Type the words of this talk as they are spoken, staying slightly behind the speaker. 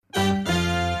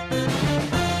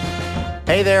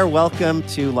Hey there, welcome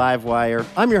to Livewire.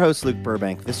 I'm your host, Luke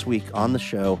Burbank. This week on the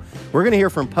show, we're going to hear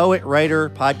from poet, writer,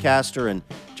 podcaster, and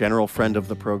general friend of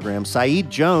the program, Saeed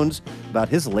Jones, about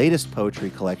his latest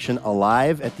poetry collection,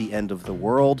 Alive at the End of the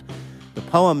World. The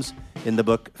poems in the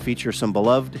book feature some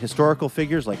beloved historical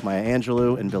figures like Maya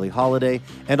Angelou and Billie Holiday,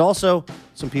 and also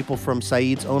some people from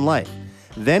Saeed's own life.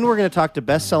 Then we're going to talk to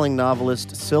best-selling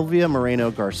novelist Sylvia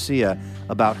Moreno-Garcia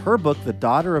about her book, The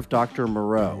Daughter of Dr.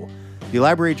 Moreau. The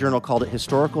Library Journal called it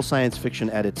historical science fiction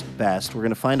at its best. We're going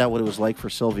to find out what it was like for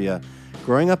Sylvia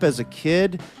growing up as a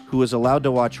kid who was allowed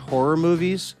to watch horror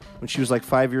movies when she was like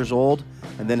 5 years old,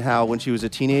 and then how when she was a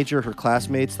teenager, her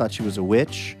classmates thought she was a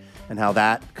witch, and how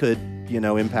that could,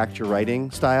 impact your writing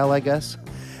style, I guess.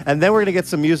 And then we're going to get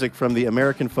some music from the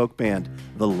American folk band,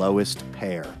 The Lowest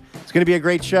Pair. It's going to be a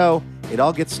great show. It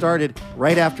all gets started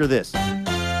right after this.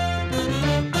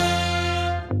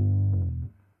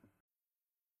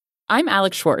 I'm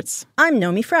Alex Schwartz. I'm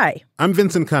Nomi Fry. I'm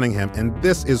Vincent Cunningham, and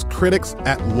this is Critics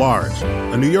at Large,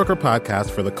 a New Yorker podcast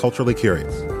for the culturally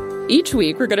curious. Each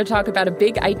week, we're going to talk about a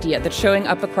big idea that's showing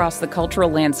up across the cultural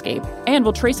landscape, and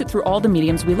we'll trace it through all the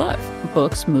mediums we love.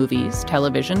 Books, movies,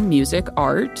 television, music,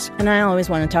 art. And I always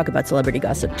want to talk about celebrity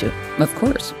gossip, too. Of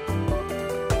course.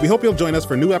 We hope you'll join us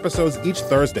for new episodes each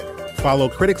Thursday. Follow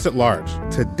Critics at Large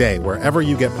today, wherever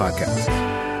you get podcasts.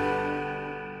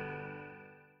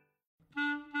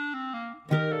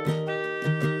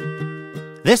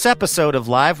 This episode of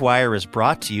Livewire is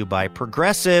brought to you by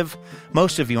Progressive.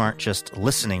 Most of you aren't just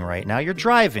listening right now. You're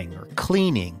driving or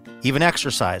cleaning, even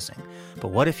exercising. But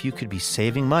what if you could be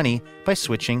saving money by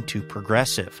switching to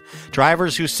Progressive?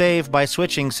 Drivers who save by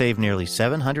switching save nearly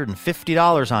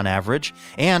 $750 on average,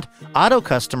 and auto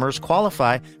customers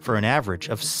qualify for an average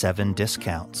of 7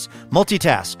 discounts.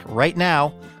 Multitask right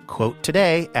now. Quote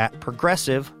today at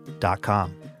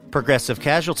Progressive.com. Progressive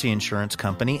Casualty Insurance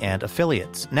Company and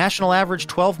Affiliates. National average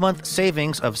 12-month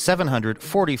savings of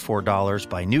 $744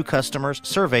 by new customers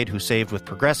surveyed who saved with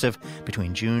Progressive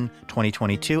between June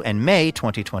 2022 and May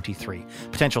 2023.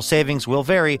 Potential savings will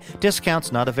vary.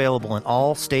 Discounts not available in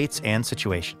all states and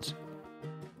situations.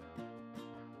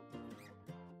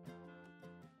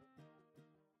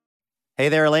 Hey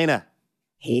there, Elena.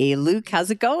 Hey, Luke. How's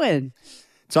it going?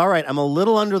 It's all right. I'm a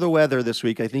little under the weather this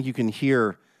week. I think you can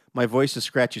hear my voice is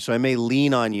scratchy, so I may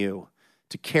lean on you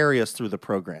to carry us through the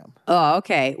program. Oh,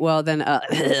 okay. Well, then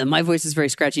my voice is very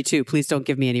scratchy, too. Please don't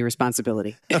give me any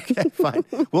responsibility. Okay, fine.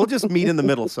 We'll just meet in the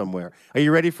middle somewhere. Are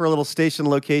you ready for a little station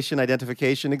location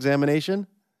identification examination?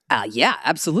 Yeah,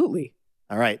 absolutely.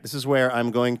 All right. This is where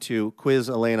I'm going to quiz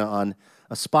Elena on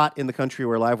a spot in the country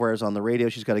where Livewire is on the radio.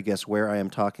 She's got to guess where I am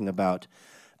talking about.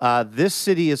 This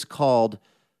city is called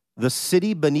the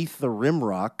City Beneath the Rim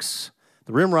Rocks.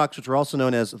 The Rim Rocks, which are also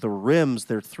known as the Rims,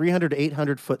 they're 300 to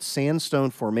 800-foot sandstone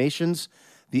formations.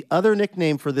 The other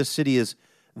nickname for this city is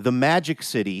the Magic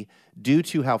City due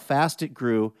to how fast it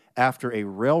grew after a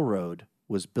railroad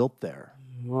was built there.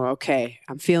 Okay.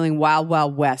 I'm feeling Wild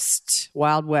Wild West.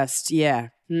 Wild West, yeah.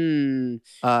 How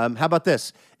about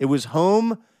this? It was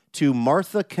home to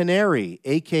Martha Canary,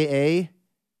 a.k.a.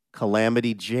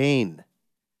 Calamity Jane.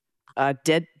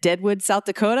 Deadwood, South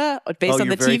Dakota, based on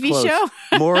the TV close. show?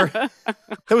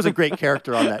 There was a great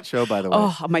character on that show, by the way.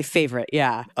 Oh, my favorite,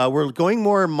 yeah. We're going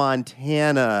more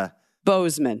Montana.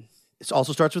 Bozeman. It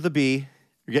also starts with a B.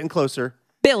 You're getting closer.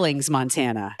 Billings,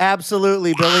 Montana.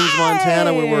 Absolutely, Billings,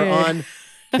 Montana, where we're on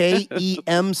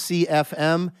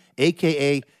KEMC-FM,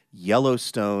 a.k.a.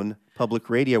 Yellowstone Public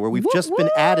Radio, where we've just been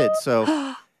added.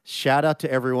 So shout out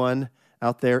to everyone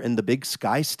out there in the Big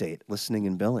Sky State listening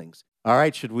in Billings. All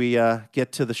right, should we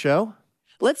get to the show?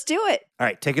 Let's do it. All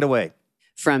right, take it away.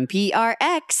 From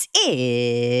PRX,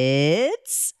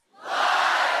 it's...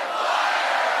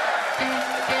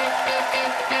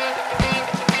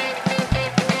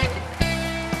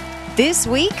 This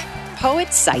week,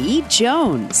 poet Saeed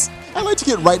Jones. I like to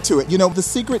get right to it. The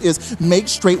secret is make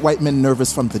straight white men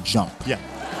nervous from the jump. Yeah.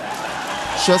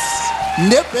 Just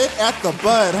nip it at the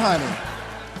bud, honey.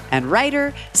 And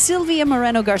writer Sylvia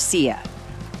Moreno-Garcia.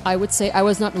 I would say I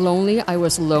was not lonely, I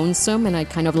was lonesome, and I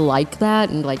kind of like that,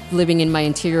 and like living in my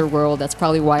interior world. That's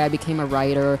probably why I became a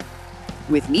writer.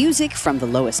 With music from The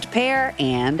Lowest Pair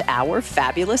and our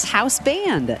fabulous house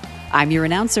band. I'm your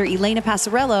announcer, Elena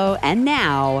Passarello, and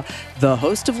now, the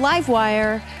host of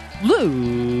Livewire,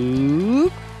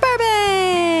 Luke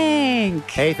Burbank.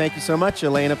 Hey, thank you so much,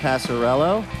 Elena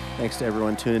Passarello. Thanks to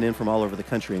everyone tuning in from all over the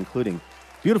country, including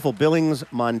beautiful Billings,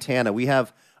 Montana. We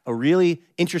have a really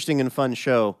interesting and fun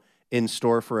show in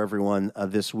store for everyone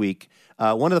this week.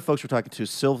 One of the folks we're talking to,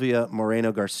 Sylvia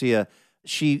Moreno-Garcia,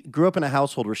 she grew up in a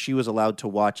household where she was allowed to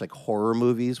watch like horror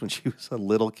movies when she was a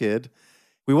little kid.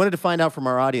 We wanted to find out from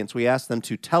our audience. We asked them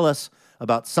to tell us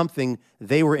about something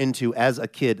they were into as a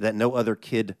kid that no other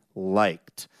kid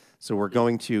liked. So we're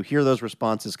going to hear those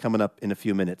responses coming up in a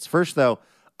few minutes. First, though,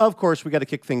 of course, we got to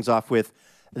kick things off with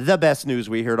the best news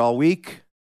we heard all week.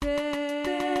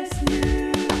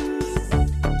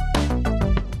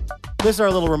 This is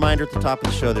our little reminder at the top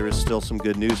of the show. There is still some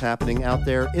good news happening out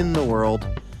there in the world.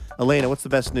 Elena, what's the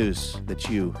best news that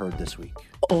you heard this week?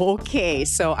 Okay,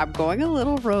 so I'm going a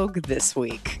little rogue this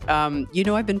week.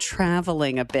 I've been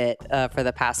traveling a bit for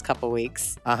the past couple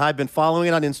weeks. I've been following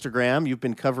it on Instagram. You've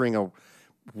been covering a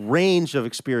range of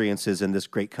experiences in this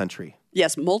great country.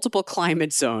 Yes, multiple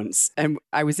climate zones. And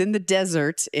I was in the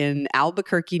desert in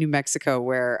Albuquerque, New Mexico,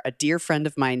 where a dear friend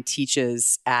of mine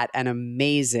teaches at an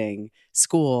amazing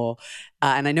school.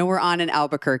 And I know we're on in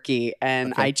Albuquerque.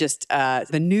 And Okay.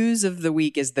 The news of the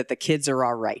week is that the kids are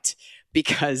all right.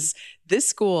 Because this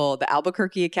school, the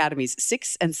Albuquerque Academy's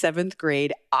 6th and 7th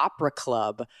grade opera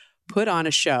club, put on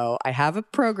a show. I have a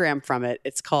program from it.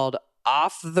 It's called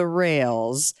Off the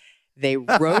Rails. They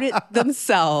wrote it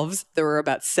themselves. There were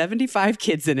about 75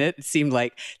 kids in it. It seemed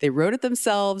like they wrote it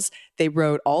themselves. They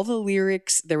wrote all the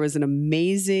lyrics. There was an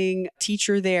amazing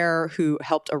teacher there who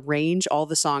helped arrange all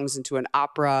the songs into an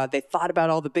opera. They thought about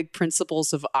all the big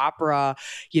principles of opera,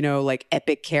 like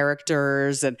epic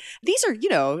characters. And these are,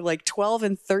 like 12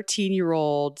 and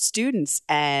 13-year-old students.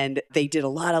 And they did a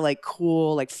lot of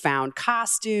cool, found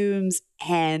costumes.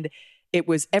 And it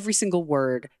was every single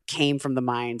word came from the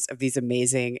minds of these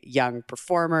amazing young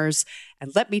performers.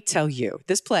 And let me tell you,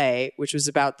 this play, which was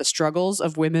about the struggles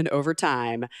of women over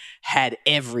time, had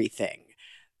everything.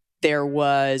 There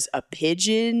was a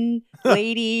pigeon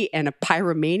lady and a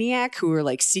pyromaniac who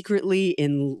were secretly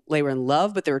they were in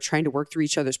love, but they were trying to work through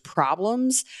each other's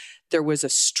problems. There was a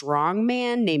strong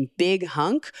man named Big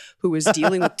Hunk who was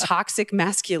dealing with toxic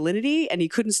masculinity, and he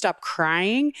couldn't stop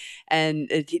crying. And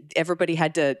everybody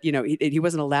had to, he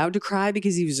wasn't allowed to cry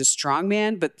because he was a strong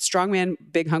man. But strong man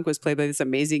Big Hunk was played by this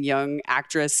amazing young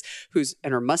actress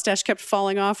and her mustache kept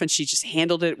falling off, and she just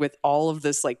handled it with all of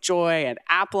this joy and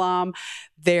aplomb.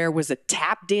 There was a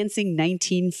tap dancing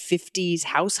 1950s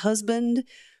house husband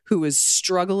who was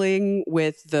struggling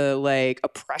with the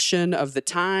oppression of the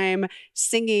time,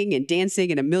 singing and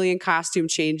dancing and a million costume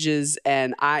changes.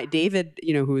 And David,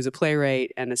 who was a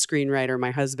playwright and a screenwriter,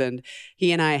 my husband,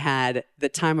 he and I had the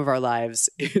time of our lives.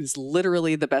 It was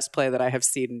literally the best play that I have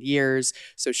seen in years.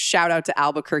 So shout out to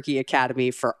Albuquerque Academy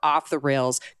for Off the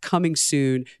Rails, coming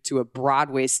soon to a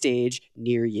Broadway stage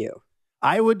near you.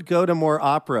 I would go to more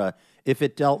opera if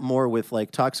it dealt more with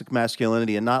toxic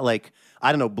masculinity and not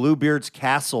Bluebeard's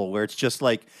Castle, where it's just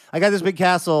I got this big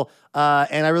castle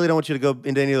and I really don't want you to go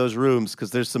into any of those rooms because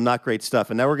there's some not great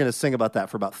stuff. And now we're going to sing about that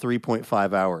for about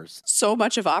 3.5 hours. So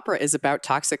much of opera is about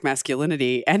toxic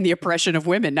masculinity and the oppression of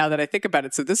women, now that I think about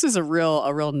it. So this is a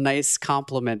real nice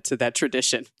compliment to that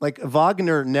tradition.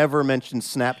 Wagner never mentioned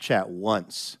Snapchat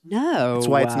once. No. That's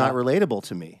why it's not relatable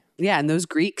to me. Yeah, and those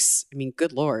Greeks,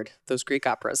 good Lord, those Greek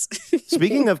operas.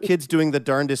 Speaking of kids doing the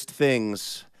darndest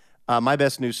things, my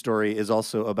best news story is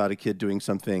also about a kid doing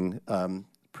something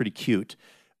pretty cute.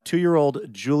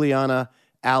 2-year-old Juliana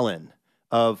Allen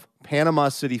of Panama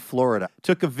City, Florida,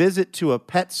 took a visit to a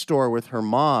pet store with her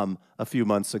mom a few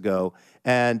months ago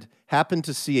and happened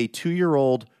to see a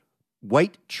 2-year-old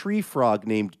white tree frog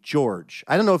named George.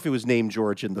 I don't know if it was named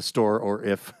George in the store or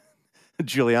if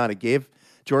Juliana gave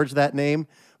George that name,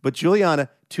 but Juliana,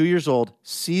 2 years old,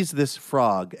 sees this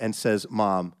frog and says,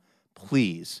 "Mom,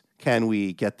 please, can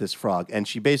we get this frog?" And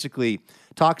she basically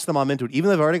talks the mom into it, even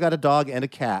though they've already got a dog and a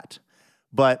cat.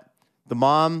 But the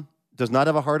mom does not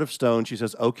have a heart of stone. She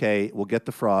says, "Okay, we'll get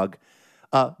the frog."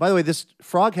 By the way, this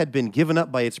frog had been given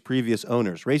up by its previous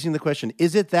owners, raising the question,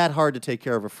 is it that hard to take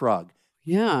care of a frog?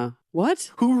 Yeah.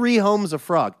 What? Who rehomes a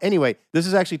frog? Anyway, this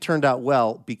has actually turned out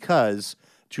well because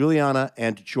Juliana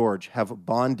and George have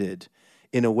bonded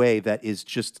in a way that is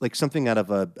just something out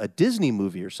of a Disney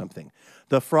movie or something.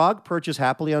 The frog perches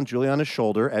happily on Juliana's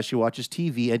shoulder as she watches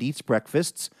TV and eats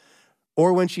breakfasts,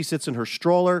 or when she sits in her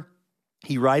stroller.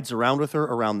 He rides around with her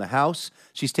around the house.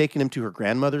 She's taken him to her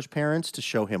grandmother's parents to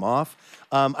show him off.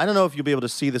 I don't know if you'll be able to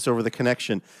see this over the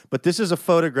connection, but this is a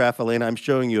photograph, Elena, I'm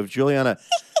showing you of Juliana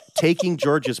taking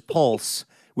George's pulse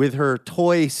with her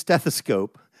toy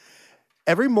stethoscope.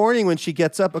 Every morning when she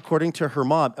gets up, according to her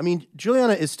mom,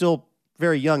 Juliana is still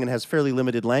very young and has fairly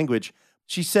limited language.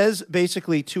 She says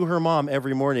basically to her mom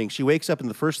every morning, she wakes up and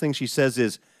the first thing she says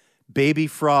is, "Baby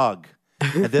frog."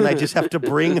 And then I just have to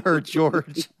bring her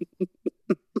George.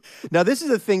 Now, this is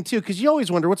a thing, too, because you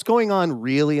always wonder what's going on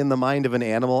really in the mind of an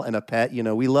animal and a pet.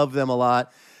 We love them a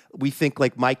lot. We think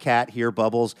like my cat here,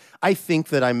 Bubbles. I think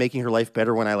that I'm making her life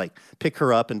better when I like pick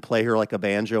her up and play her like a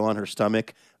banjo on her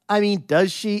stomach. I mean,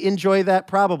 does she enjoy that?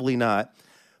 Probably not.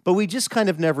 But we just kind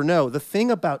of never know. The thing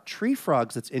about tree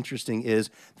frogs that's interesting is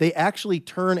they actually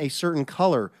turn a certain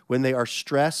color when they are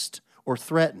stressed or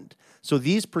threatened. So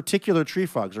these particular tree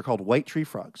frogs are called white tree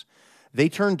frogs. They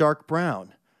turn dark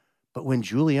brown. But when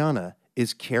Juliana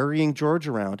is carrying George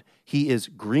around, he is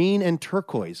green and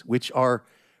turquoise, which are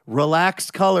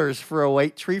relaxed colors for a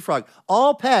white tree frog.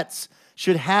 All pets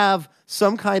should have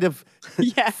some kind of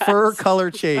fur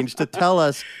color change to tell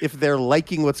us if they're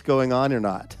liking what's going on or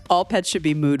not. All pets should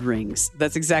be mood rings.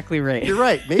 That's exactly right. You're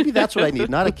right. Maybe that's what I need.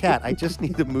 Not a cat. I just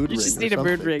need a mood ring. You just need a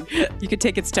mood ring. You could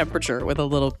take its temperature with a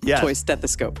little toy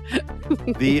stethoscope.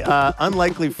 The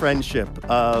unlikely friendship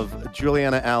of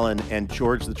Juliana Allen and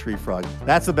George the Tree Frog.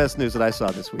 That's the best news that I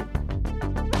saw this week.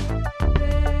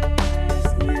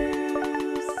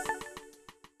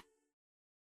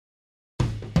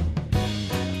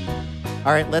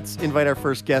 All right, let's invite our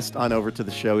first guest on over to the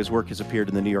show. His work has appeared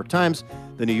in the New York Times,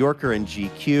 the New Yorker, and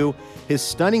GQ. His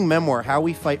stunning memoir, How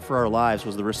We Fight for Our Lives,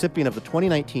 was the recipient of the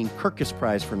 2019 Kirkus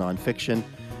Prize for Nonfiction.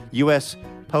 U.S.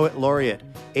 Poet Laureate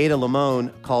Ada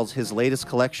Limon calls his latest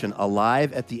collection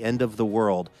Alive at the End of the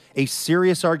World, a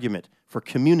serious argument for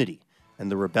community and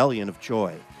the rebellion of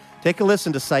joy. Take a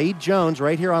listen to Saeed Jones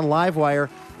right here on Livewire.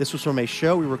 This was from a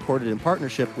show we recorded in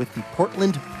partnership with the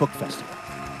Portland Book Festival.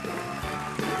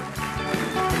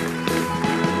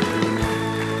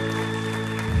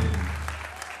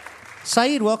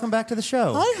 Saeed, welcome back to the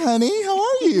show. Hi, honey. How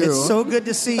are you? It's so good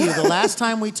to see you. The last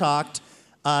time we talked,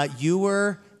 you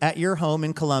were at your home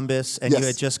in Columbus, and you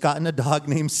had just gotten a dog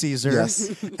named Caesar.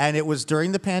 Yes. And it was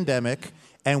during the pandemic,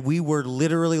 and we were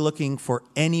literally looking for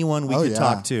anyone we could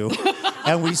talk to.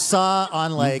 And we saw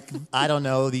on, I don't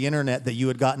know, the internet that you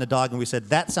had gotten a dog, and we said,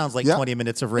 that sounds like 20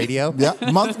 minutes of radio. Yeah,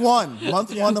 month one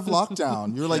of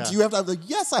lockdown. You're like, do you have time? I'm like,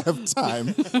 yes, I have time.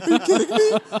 Are you kidding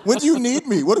me? When do you need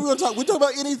me? What are we going to talk? We talk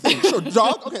about anything. Sure,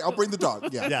 dog? Okay, I'll bring the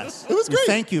dog. Yeah. Yes. It was great.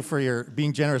 Thank you for your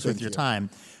being generous with your time.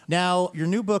 Now, your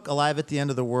new book, Alive at the End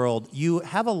of the World, you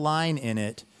have a line in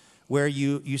it where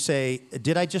you say,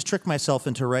 did I just trick myself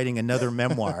into writing another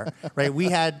memoir? Right? We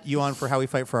had you on for How We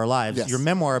Fight for Our Lives, your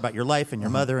memoir about your life and your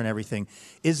mother and everything.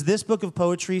 Is this book of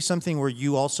poetry something where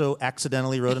you also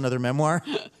accidentally wrote another memoir?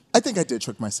 I think I did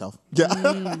trick myself. Yeah,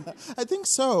 I think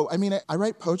so. I mean, I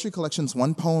write poetry collections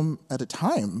one poem at a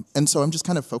time. And so I'm just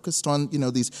kind of focused on,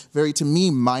 these very, to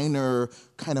me, minor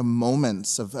kind of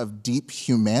moments of deep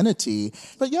humanity.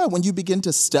 But yeah, when you begin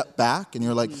to step back and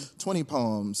you're like 20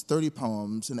 poems, 30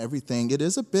 poems and everything, it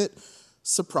is a bit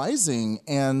surprising.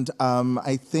 And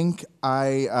I think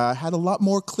I had a lot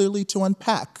more clearly to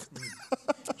unpack.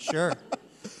 Sure.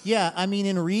 Yeah, I mean,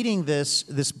 in reading this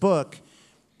book,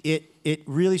 it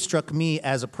really struck me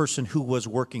as a person who was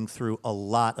working through a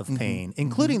lot of pain,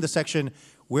 including the section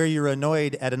where you're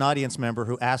annoyed at an audience member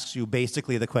who asks you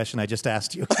basically the question I just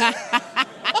asked you.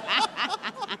 I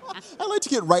like to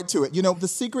get right to it. The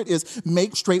secret is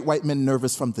make straight white men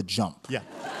nervous from the jump. Yeah.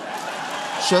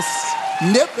 Just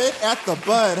nip it at the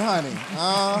bud, honey.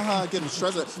 Get them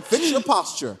stressed. Fix your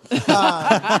posture.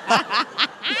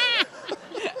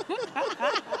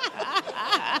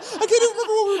 I can't even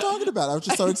remember what we were talking about. I was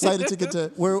just so excited to get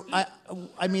to...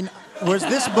 Was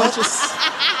this book...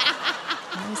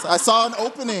 I saw an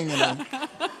opening. And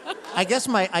I guess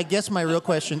my real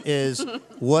question is,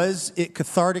 was it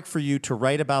cathartic for you to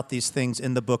write about these things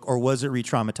in the book, or was it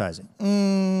re-traumatizing?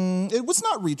 It was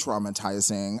not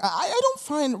re-traumatizing. I don't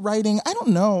find writing... I don't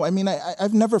know. I mean,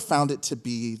 I've never found it to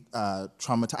be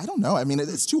traumatizing. I don't know. I mean,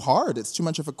 it's too hard. It's too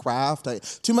much of a craft.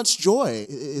 Too much joy.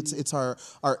 It's our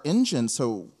engine,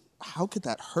 so... How could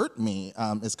that hurt me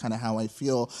is kind of how I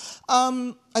feel.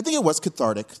 I think it was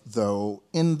cathartic, though,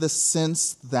 in the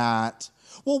sense that,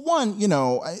 well, one,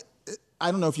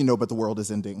 I don't know if you know, but the world is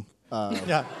ending.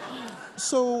 Yeah.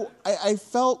 So I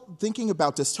felt, thinking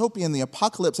about dystopia and the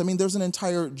apocalypse, I mean, there's an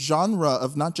entire genre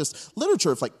of not just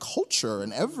literature, of culture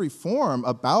in every form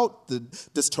about the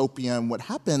dystopia and what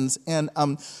happens, and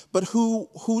but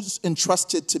who's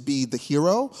entrusted to be the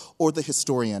hero or the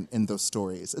historian in those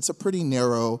stories? It's a pretty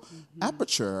narrow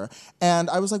aperture. And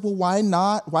I was like, well, why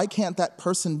not? Why can't that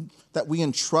person that we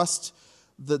entrust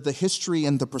the history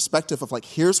and the perspective of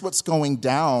here's what's going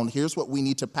down, here's what we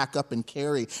need to pack up and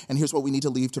carry, and here's what we need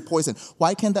to leave to poison.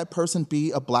 Why can't that person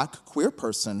be a Black queer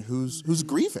person who's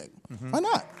grieving? Why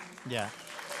not? Yeah.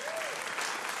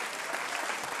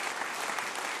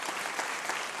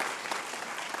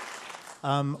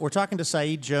 We're talking to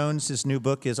Saeed Jones. His new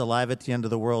book is Alive at the End of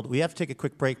the World. We have to take a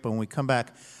quick break, but when we come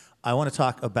back, I want to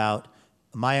talk about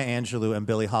Maya Angelou and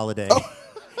Billie Holiday.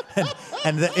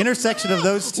 And the intersection of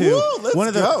those two, Woo, let's one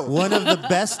of go. the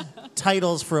best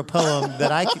titles for a poem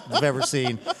that I've ever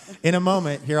seen. In a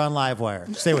moment here on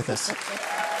Livewire. Stay with us.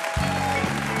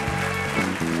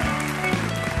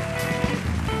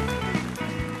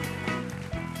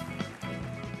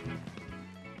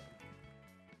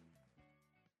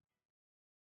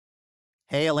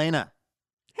 Hey, Elena.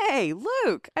 Hey,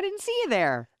 Luke, I didn't see you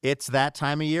there. It's that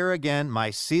time of year again. My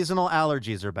seasonal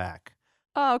allergies are back.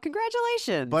 Oh,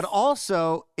 congratulations. But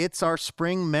also, it's our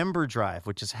spring member drive,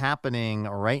 which is happening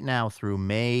right now through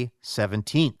May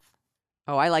 17th.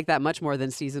 Oh, I like that much more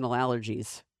than seasonal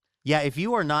allergies. Yeah, if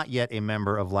you are not yet a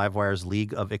member of Livewire's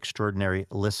League of Extraordinary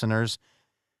Listeners,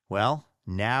 well,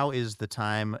 now is the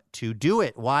time to do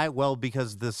it. Why? Well,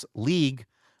 because this League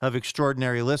of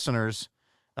Extraordinary Listeners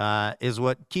is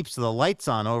what keeps the lights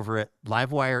on over at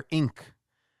Livewire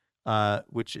Inc.,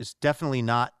 which is definitely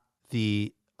not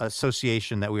the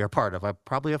association that we are part of. I'm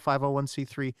probably a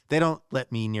 501c3. They don't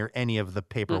let me near any of the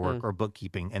paperwork or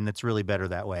bookkeeping, and it's really better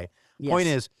that way. Yes. Point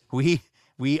is,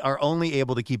 we are only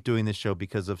able to keep doing this show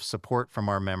because of support from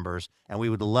our members, and we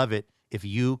would love it if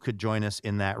you could join us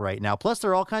in that right now. Plus, there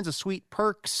are all kinds of sweet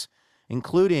perks,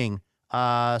 including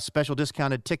special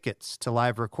discounted tickets to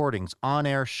live recordings,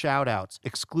 on-air shout-outs,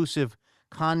 exclusive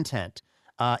content.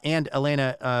 And,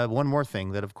 Elena, one more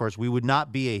thing, that, of course, we would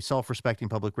not be a self-respecting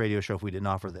public radio show if we didn't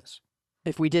offer this.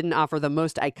 If we didn't offer the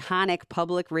most iconic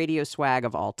public radio swag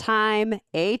of all time,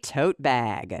 a tote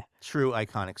bag. True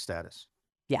iconic status.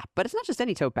 Yeah, but it's not just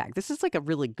any tote bag. This is like a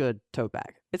really good tote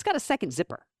bag. It's got a second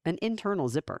zipper, an internal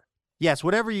zipper. Yes,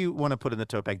 whatever you want to put in the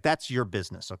tote bag, that's your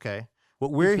business, okay?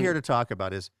 What we're here to talk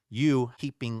about is you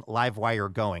keeping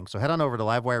Livewire going. So head on over to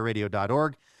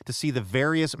livewireradio.org to see the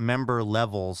various member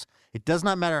levels. It does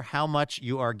not matter how much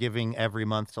you are giving every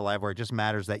month to Livewire. It just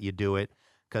matters that you do it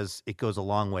because it goes a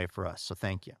long way for us. So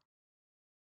thank you.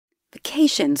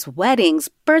 Vacations, weddings,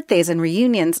 birthdays, and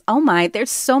reunions. Oh my,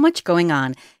 there's so much going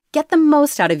on. Get the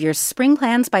most out of your spring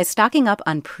plans by stocking up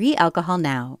on pre-alcohol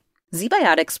now.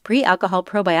 ZBiotics Pre-Alcohol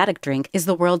Probiotic Drink is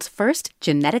the world's first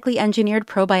genetically engineered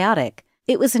probiotic.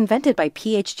 It was invented by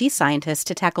PhD scientists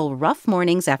to tackle rough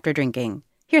mornings after drinking.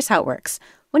 Here's how it works.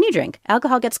 When you drink,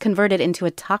 alcohol gets converted into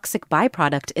a toxic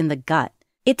byproduct in the gut.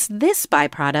 It's this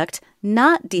byproduct,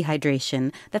 not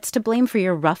dehydration, that's to blame for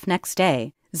your rough next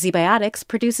day. ZBiotics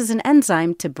produces an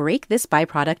enzyme to break this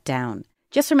byproduct down.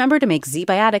 Just remember to make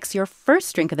ZBiotics your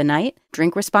first drink of the night,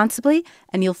 drink responsibly,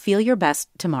 and you'll feel your best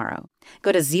tomorrow.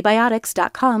 Go to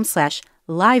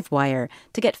zbiotics.com/livewire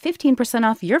to get 15%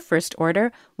 off your first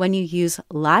order when you use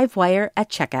Livewire at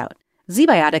checkout.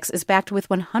 ZBiotics is backed with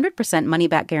 100%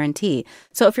 money-back guarantee,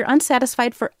 so if you're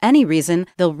unsatisfied for any reason,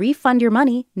 they'll refund your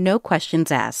money, no questions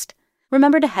asked.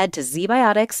 Remember to head to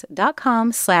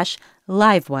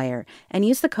zbiotics.com/livewire and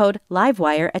use the code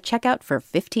LIVEWIRE at checkout for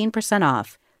 15%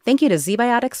 off. Thank you to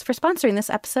ZBiotics for sponsoring this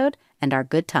episode and our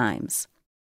good times.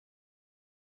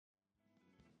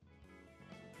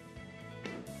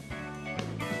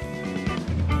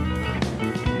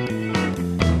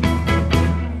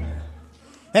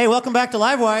 Hey, welcome back to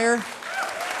Livewire.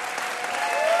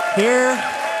 Here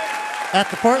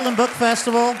at the Portland Book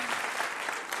Festival.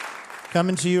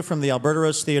 Coming to you from the Alberta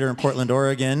Rose Theater in Portland,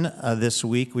 Oregon. This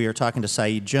week we are talking to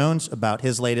Saeed Jones about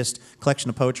his latest collection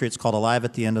of poetry. It's called Alive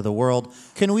at the End of the World.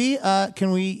 Can we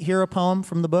hear a poem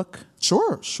from the book?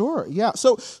 Sure. Yeah.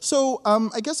 So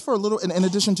I guess for a little, in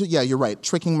addition to, yeah, you're right,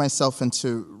 tricking myself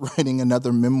into writing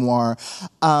another memoir.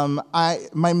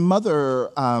 My mother,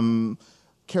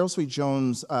 Carol Sweet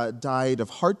Jones, died of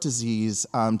heart disease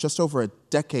just over a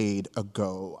decade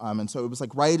ago. And so it was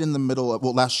like right in the middle of,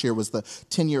 last year was the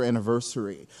 10-year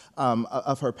anniversary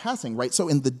of her passing, right? So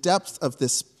in the depth of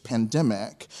this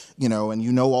pandemic,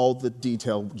 and all the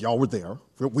detail, y'all were there.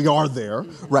 We are there,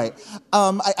 right?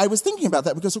 I was thinking about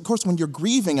that because, of course, when you're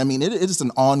grieving, it is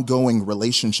an ongoing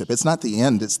relationship. It's not the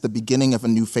end. It's the beginning of a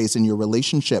new phase in your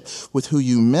relationship with who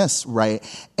you miss, right?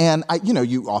 And,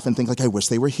 you often think, I wish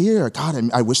they were here. God,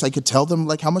 I wish I could tell them,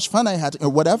 how much fun I had, or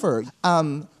whatever.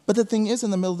 But the thing is,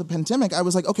 in the middle of the pandemic, I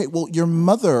was like, okay, well, your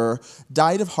mother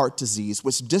died of heart disease,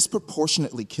 which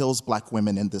disproportionately kills Black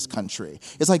women in this country.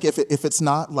 It's like if it's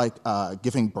not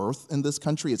giving birth in this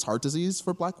country, it's heart disease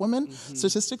for Black women. Mm-hmm.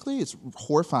 Statistically, it's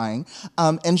horrifying.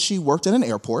 And she worked at an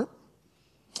airport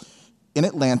in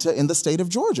Atlanta in the state of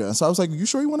Georgia. So I was like, you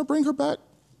sure you want to bring her back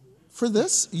for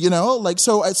this?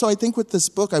 So I think with this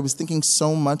book, I was thinking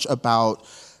so much about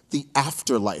the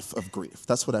afterlife of grief.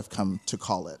 That's what I've come to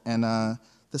call it. And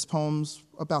this poem's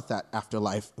about that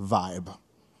afterlife vibe.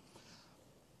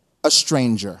 A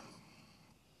stranger.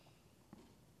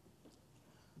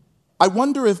 I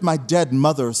wonder if my dead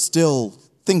mother still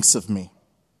thinks of me.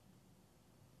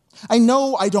 I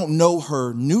know I don't know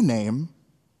her new name.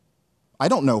 I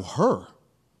don't know her.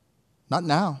 Not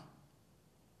now.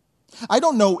 I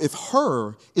don't know if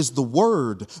her is the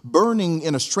word burning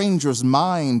in a stranger's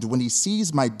mind when he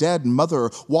sees my dead mother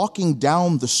walking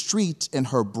down the street in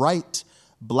her bright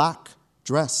black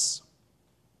dress.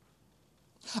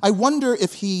 I wonder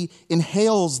if he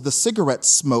inhales the cigarette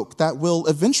smoke that will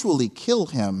eventually kill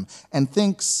him and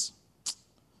thinks,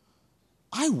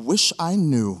 I wish I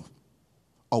knew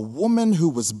a woman who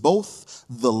was both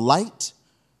the light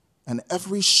and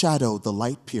every shadow the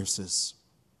light pierces.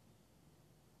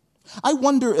 I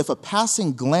wonder if a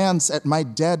passing glance at my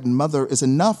dead mother is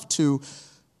enough to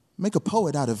make a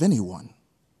poet out of anyone.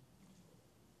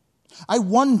 I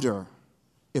wonder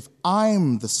if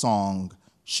I'm the song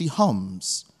she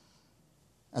hums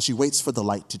as she waits for the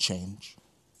light to change.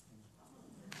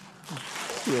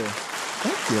 Thank you.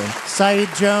 Thank you. Saeed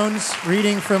Jones,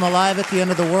 reading from Alive at the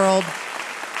End of the World.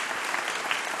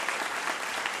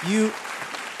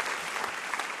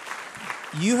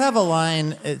 You have a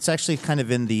line, it's actually kind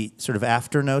of in the sort of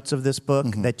after notes of this book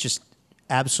that just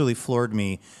absolutely floored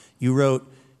me. You wrote,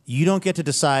 "You don't get to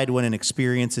decide when an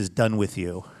experience is done with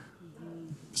you."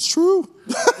 It's true.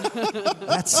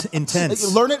 That's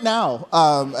intense. Learn it now.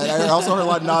 And I also heard a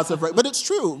lot of nods of, right? But it's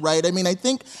true, right? I mean, I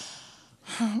think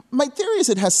my theory is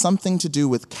it has something to do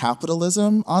with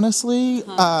capitalism, honestly.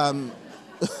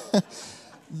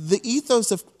 The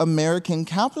ethos of American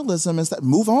capitalism is that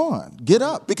move on, get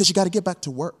up, because you got to get back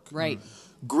to work. Right.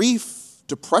 Grief,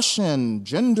 depression,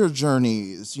 gender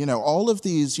journeys, all of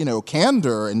these,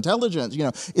 candor, intelligence,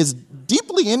 is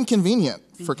deeply inconvenient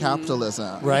for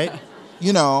capitalism. Right.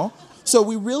 So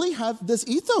we really have this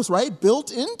ethos, right,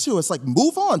 built into us, like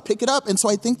move on, pick it up. And so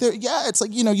I think it's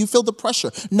like, you feel the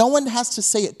pressure. No one has to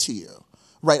say it to you.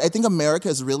 Right, I think America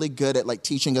is really good at like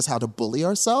teaching us how to bully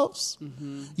ourselves,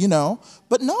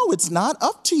 But no, it's not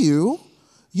up to you,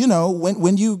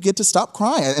 when you get to stop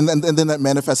crying, and then that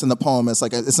manifests in the poem as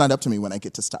like it's not up to me when I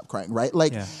get to stop crying, right?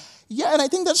 Like, yeah, and I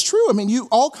think that's true. I mean,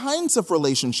 all kinds of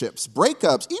relationships,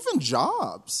 breakups, even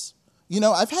jobs.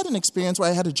 I've had an experience where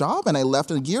I had a job and I left,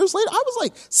 and years later I was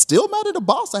like still mad at a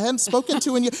boss I hadn't spoken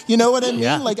to in years. You know what I mean?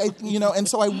 Yeah. Like and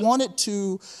so I wanted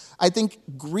to. I think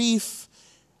grief,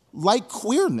 like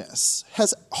queerness,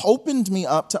 has opened me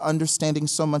up to understanding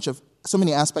so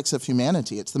many aspects of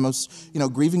humanity. It's the most,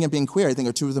 grieving and being queer, I think,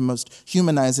 are two of the most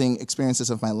humanizing experiences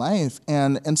of my life.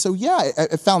 And so, yeah,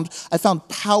 I found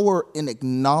power in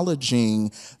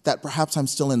acknowledging that perhaps I'm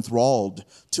still enthralled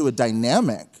to a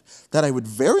dynamic that I would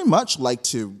very much like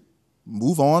to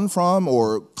move on from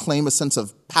or claim a sense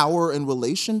of power in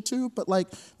relation to, but like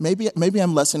maybe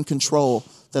I'm less in control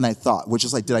than I thought, which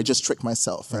is like, did I just trick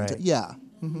myself? Right. Yeah.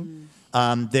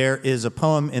 Mm-hmm. There is a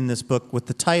poem in this book with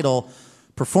the title,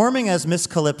 "Performing as Miss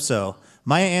Calypso,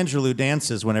 Maya Angelou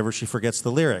dances whenever she forgets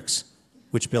the lyrics,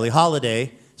 which Billie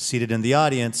Holiday, seated in the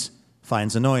audience,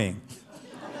 finds annoying."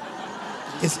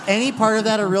 Is any part of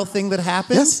that a real thing that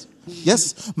happened?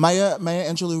 Yes. Dr. Maya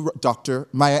Angelou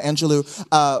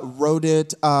wrote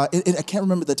it. I can't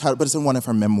remember the title, but it's in one of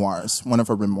her memoirs.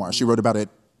 She wrote about it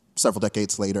several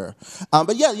decades later.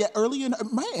 But early in,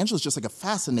 Maya Angelou is just like a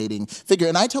fascinating figure.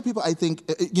 And I tell people, I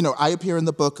think, I appear in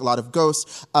the book, a lot of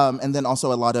ghosts, and then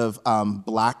also a lot of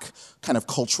Black kind of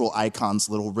cultural icons,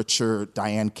 Little Richard,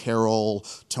 Diane Carroll,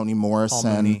 Toni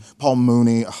Morrison, Paul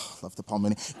Mooney. Oh, love the Paul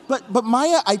Mooney. But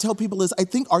Maya, I tell people, is I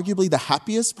think arguably the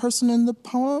happiest person in the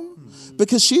poem,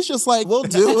 because she's just like, we'll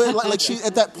do it. Like she,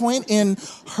 at that point in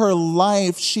her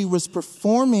life, she was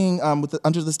performing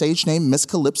under the stage name Miss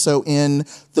Calypso in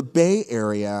the Bay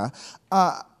Area.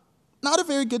 Not a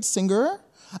very good singer,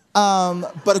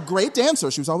 but a great dancer.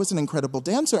 She was always an incredible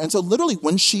dancer. And so literally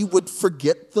when she would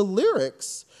forget the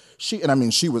lyrics,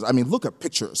 look at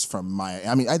pictures from Maya.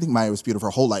 I think Maya was beautiful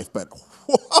her whole life, but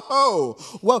whoa.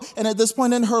 And at this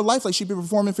point in her life, like she'd be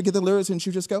performing, forget the lyrics, and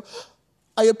she'd just go,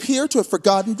 I appear to have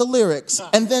forgotten the lyrics.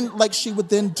 And then like she would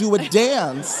then do a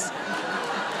dance.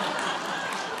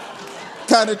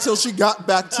 Kind of till she got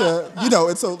back to,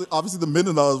 and so obviously the men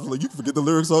and all was like, you can forget the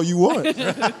lyrics all you want.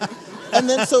 And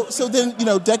then, so then,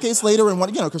 decades later, and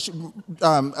because Maya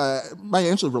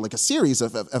Angelou wrote like a series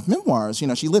of memoirs.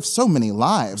 She lived so many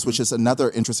lives, which is another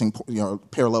interesting,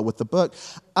 parallel with the book.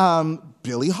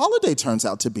 Billie Holiday turns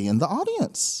out to be in the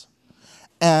audience.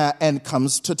 and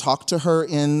comes to talk to her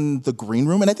in the green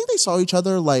room. And I think they saw each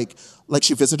other like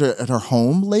she visited her at her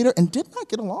home later and did not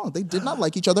get along. They did not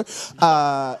like each other.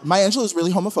 Maya Angelou is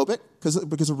really homophobic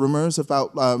because of rumors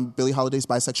about Billie Holiday's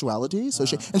bisexuality. So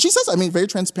she says, I mean, very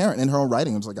transparent in her own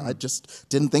writing. I was like, I just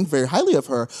didn't think very highly of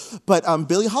her. But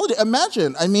Billie Holiday,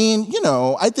 imagine, I mean, you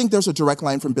know, I think there's a direct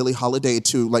line from Billie Holiday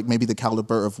to like maybe the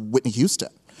caliber of Whitney Houston.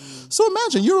 So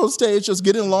imagine you're on stage just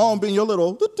getting along, being your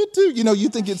little, you know, you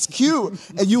think it's cute,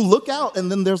 and you look out, and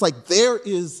then there's like, there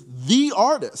is the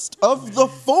artist of the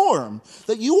form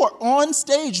that you are on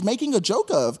stage making a joke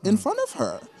of in front of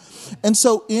her. And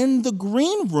so in the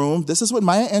green room, this is what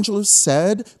Maya Angelou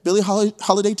said. Billie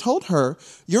Holiday told her,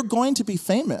 "You're going to be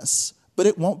famous, but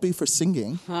it won't be for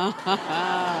singing." Wow.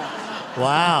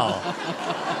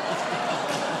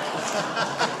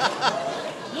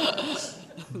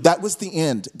 That was the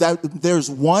end. There's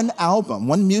one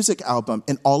music album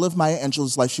in all of Maya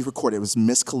Angelou's life she recorded. It was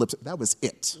Miss Calypso. That was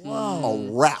it. Whoa.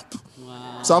 A wrap.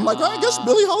 Wow. So I'm like, I guess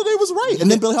Billie Holiday was right.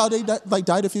 And then Billie Holiday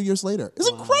died a few years later. It's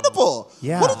incredible.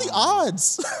 Yeah. What are the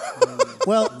odds?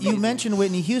 Well, you mentioned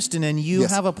Whitney Houston, and you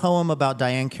have a poem about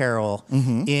Diane Carroll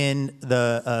in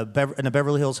a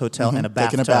Beverly Hills hotel in a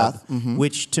bathtub, taking a bath.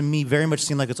 Which to me very much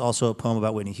seemed like it's also a poem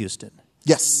about Whitney Houston.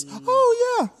 Yes.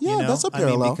 Oh, yeah. You know? That's a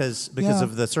parallel. I mean, because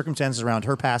of the circumstances around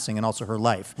her passing and also her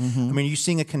life. I mean, are you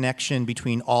seeing a connection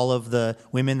between all of the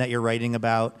women that you're writing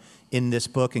about in this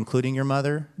book, including your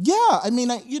mother? Yeah. I mean,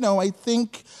 I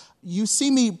think you see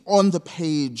me on the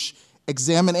page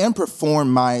examine and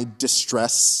perform my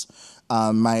distress,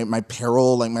 my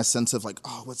peril, like my sense of like,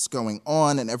 oh, what's going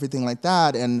on and everything like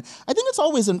that. And I think it's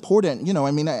always important, you know,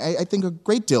 I mean, I think a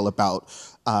great deal about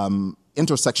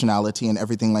intersectionality and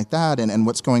everything like that and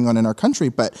what's going on in our country.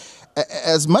 But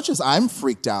as much as I'm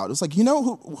freaked out, it's like, you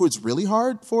know who it's really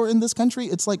hard for in this country?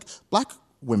 It's like Black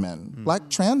women, Black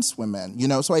trans women, you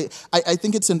know? So I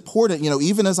think it's important, you know,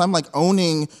 even as I'm like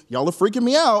owning, y'all are freaking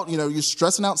me out, you know, you're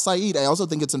stressing out Saeed, I also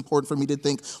think it's important for me to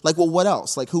think like, well, what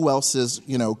else? Like who else is,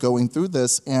 you know, going through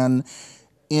this? And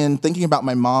in thinking about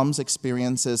my mom's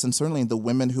experiences and certainly the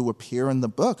women who appear in the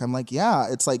book, I'm like,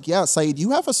 Saeed,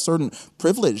 you have a certain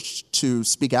privilege to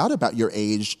speak out about your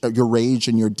rage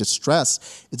and your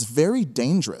distress. It's very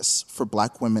dangerous for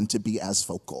Black women to be as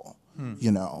vocal,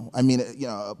 you know? I mean, you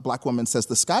know, a Black woman says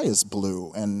the sky is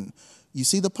blue and you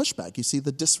see the pushback, you see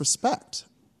the disrespect.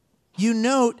 You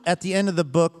note at the end of the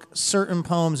book certain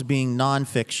poems being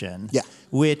nonfiction,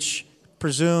 which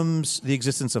presumes the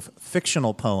existence of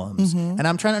fictional poems. And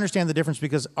I'm trying to understand the difference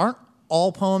because aren't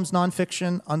all poems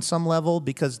nonfiction on some level?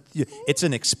 Because it's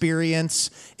an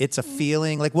experience, it's a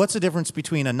feeling. Like, what's the difference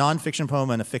between a nonfiction poem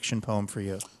and a fiction poem for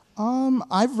you?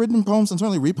 I've written poems and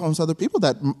certainly read poems to other people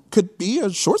that could be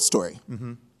a short story.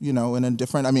 You know, in a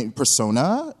different, I mean,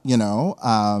 persona, you know,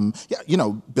 you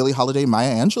know, Billie Holiday,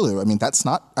 Maya Angelou. I mean, that's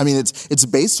not, I mean, it's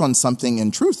based on something in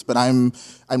truth, but I'm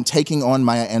taking on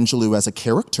Maya Angelou as a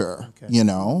character, you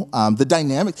know. The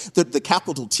dynamic, the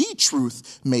capital T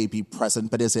truth may be present,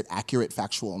 but is it accurate,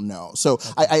 factual? No. So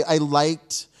I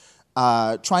liked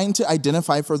trying to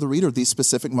identify for the reader these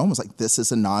specific moments, like this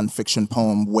is a nonfiction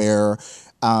poem where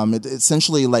it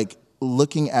essentially like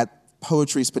looking at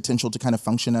poetry's potential to kind of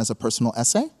function as a personal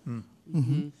essay.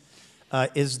 Would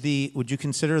you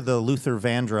consider the Luther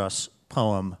Vandross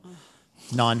poem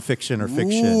nonfiction or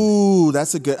fiction? Ooh,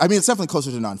 that's a good, I mean, it's definitely closer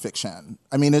to nonfiction.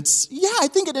 I mean, I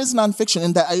think it is nonfiction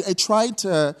in that I tried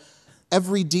to,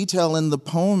 every detail in the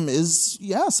poem is,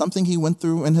 something he went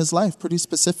through in his life, pretty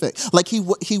specific. Like he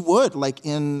would, like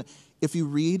if you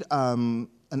read,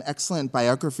 an excellent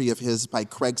biography of his by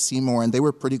Craig Seymour, and they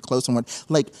were pretty close on what,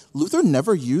 like, Luther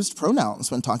never used pronouns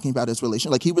when talking about his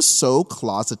relation. Like, he was so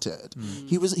closeted.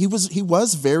 He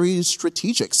was very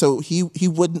strategic. So he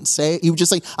wouldn't say, he would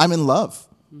just say, I'm in love.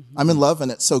 I'm in love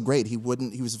and it's so great. He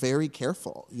was very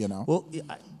careful, you know? Well,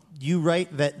 you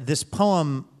write that this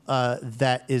poem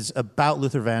that is about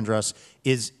Luther Vandross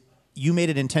you made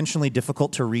it intentionally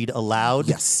difficult to read aloud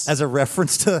as a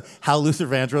reference to how Luther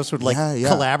Vandross would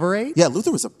collaborate? Yeah,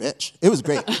 Luther was a bitch. It was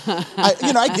great.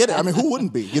 I get it. I mean, who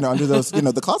wouldn't be? You know, under those, you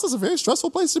know, the closet's a very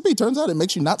stressful place to be. Turns out it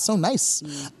makes you not so nice.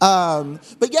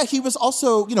 But yeah, he was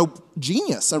also, you know,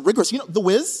 genius and rigorous. You know, The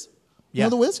Wiz? You know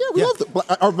The Wiz? Yeah, we love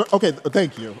the... Okay,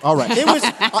 thank you. All right. It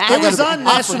was on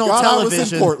national television. I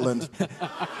was in Portland.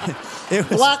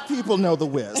 Black people know The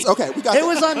Wiz. Okay, we got it. It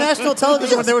was on national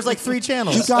television when there was like 3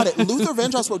 channels. You got it. Luther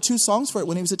Vandross wrote 2 songs for it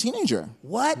when he was a teenager.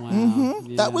 What? Wow.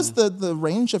 Yeah. That was the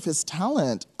range of his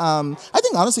talent. I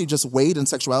think honestly just weight and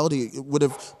sexuality would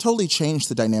have totally changed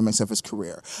the dynamics of his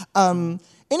career.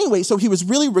 Anyway, so he was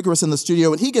really rigorous in the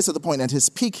studio, and he gets to the point at his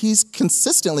peak, he's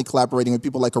consistently collaborating with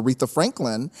people like Aretha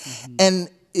Franklin. And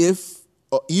if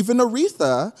even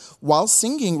Aretha, while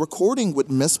singing, recording,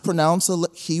 would mispronounce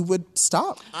he would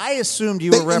stop. I assumed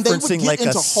you were referencing like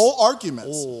into whole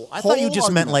arguments. Oh, I thought you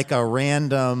just meant like a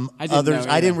random I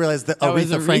didn't realize that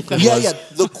Aretha Franklin Yeah, was. yeah.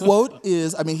 The quote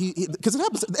is, I mean, because it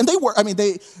happens, and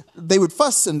they would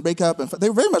fuss and break up, and they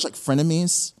were very much like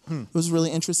frenemies. It was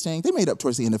really interesting. They made up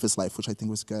towards the end of his life, which I think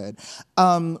was good.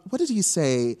 What did he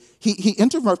say? He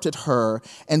interrupted her,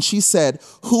 and she said,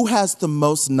 "Who has the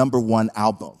most #1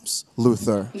 albums,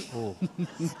 Luther?"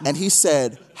 And he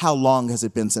said, "How long has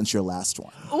it been since your last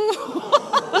one?"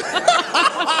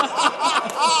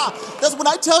 That's when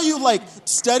I tell you, like,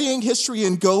 studying history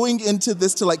and going into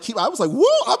this to, like, I was like, woo,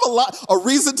 I'm a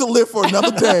reason to live for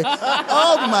another day.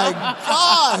 Oh, my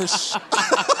gosh.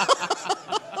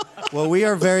 Well, we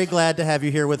are very glad to have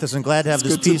you here with us and glad to have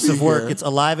this piece of work. It's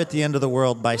Alive at the End of the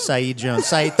World by Saeed Jones.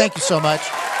 Saeed, thank you so much.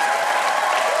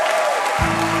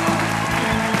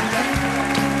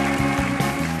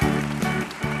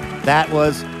 That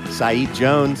was Saeed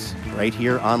Jones right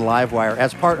here on Livewire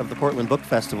as part of the Portland Book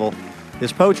Festival.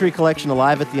 His poetry collection,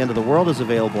 Alive at the End of the World, is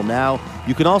available now.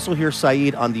 You can also hear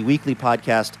Saeed on the weekly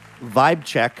podcast Vibe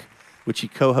Check, which he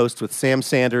co-hosts with Sam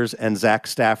Sanders and Zach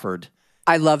Stafford.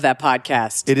 I love that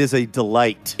podcast. It is a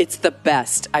delight. It's the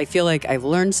best. I feel like I've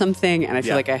learned something, and I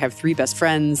feel like I have 3 best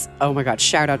friends. Oh my God,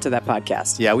 shout out to that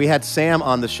podcast. Yeah, we had Sam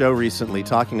on the show recently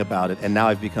talking about it, and now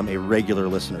I've become a regular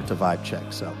listener to Vibe Check.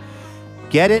 So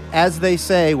get it, as they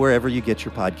say, wherever you get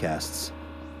your podcasts.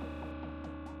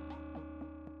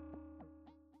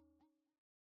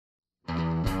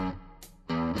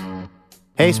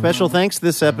 Hey, special thanks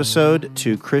this episode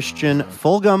to Christian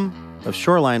Fulgham of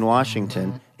Shoreline,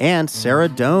 Washington, and Sarah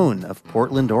Doan of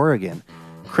Portland, Oregon.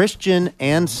 Christian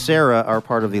and Sarah are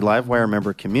part of the Livewire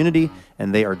member community,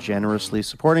 and they are generously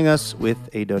supporting us with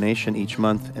a donation each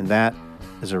month, and that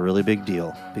is a really big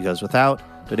deal, because without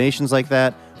donations like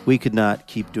that, we could not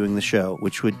keep doing the show,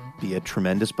 which would be a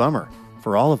tremendous bummer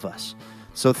for all of us.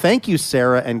 So thank you,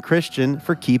 Sarah and Christian,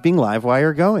 for keeping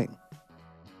Livewire going.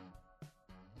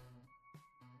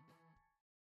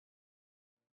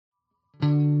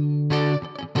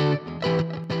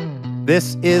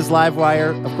 This is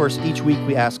Livewire. Of course, each week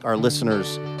we ask our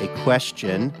listeners a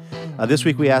question. This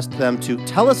week we asked them to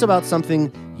tell us about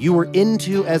something you were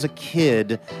into as a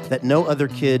kid that no other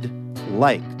kid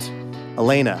liked.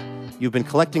 Elena, you've been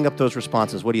collecting up those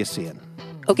responses. What are you seeing?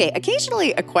 Okay,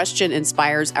 occasionally a question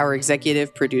inspires our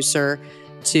executive producer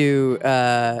to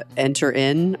enter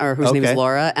in, or whose name is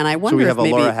Laura. And I wonder if we if have a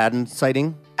maybe Laura Haddon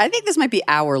sighting? I think this might be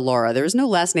our Laura. There is no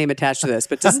last name attached to this,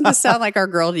 but doesn't this sound like our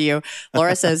girl to you?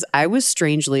 Laura says, I was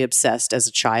strangely obsessed as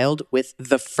a child with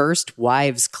the First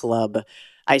Wives Club.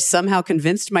 I somehow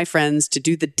convinced my friends to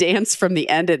do the dance from the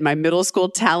end at my middle school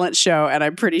talent show, and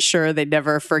I'm pretty sure they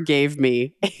never forgave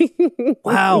me.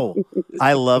 Wow.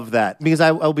 I love that. Because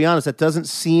I'll be honest, that doesn't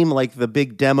seem like the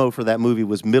big demo for that movie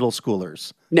was middle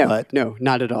schoolers. No,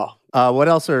 not at all. What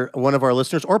else are one of our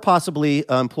listeners, or possibly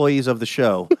employees of the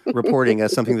show, reporting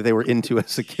as something that they were into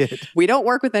as a kid? We don't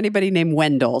work with anybody named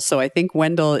Wendell, so I think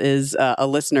Wendell is a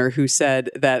listener who said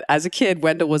that as a kid,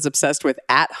 Wendell was obsessed with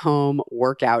at-home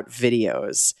workout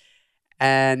videos.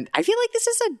 And I feel like this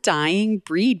is a dying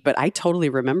breed, but I totally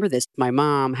remember this. My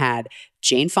mom had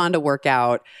Jane Fonda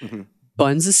workout,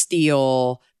 Buns of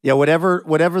Steel. Yeah, whatever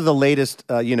the latest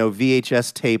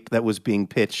VHS tape that was being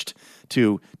pitched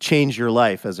to change your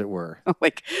life, as it were.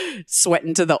 Like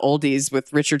sweating to the oldies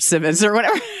with Richard Simmons or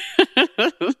whatever.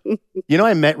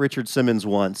 I met Richard Simmons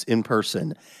once in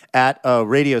person at a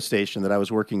radio station that I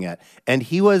was working at, and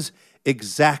he was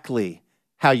exactly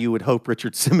how you would hope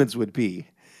Richard Simmons would be.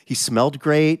 He smelled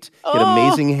great. He had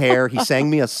amazing hair. He sang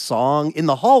me a song in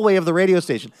the hallway of the radio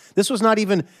station. This was not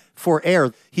even for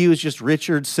air. He was just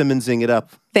Richard Simmonsing it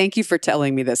up. Thank you for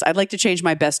telling me this. I'd like to change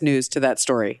my best news to that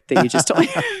story that you just told me.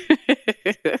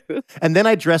 And then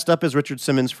I dressed up as Richard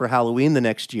Simmons for Halloween the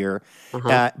next year.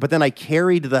 But then I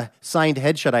carried the signed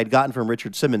headshot I'd gotten from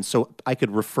Richard Simmons so I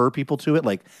could refer people to it,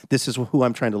 like, this is who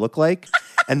I'm trying to look like.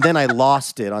 And then I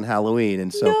lost it on Halloween.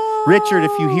 And so, Richard,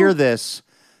 if you hear this,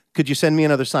 could you send me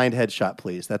another signed headshot,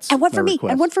 please? That's and one for me,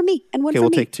 request. and one for me, and one for me.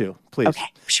 Okay, we'll take 2, please.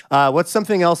 Okay. What's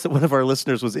something else that one of our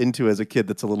listeners was into as a kid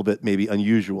that's a little bit maybe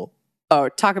unusual? Oh,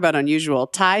 talk about unusual.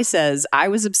 Ty says, I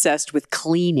was obsessed with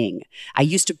cleaning. I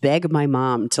used to beg my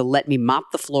mom to let me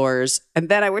mop the floors, and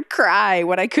then I would cry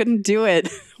when I couldn't do it.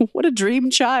 What a dream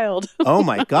child. Oh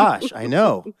my gosh, I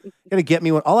know. You gotta get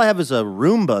me one. All I have is a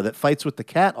Roomba that fights with the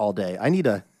cat all day. I need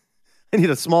I need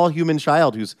a small human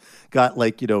child who's got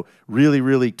really,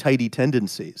 really tidy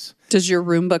tendencies. Does your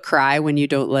Roomba cry when you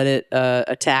don't let it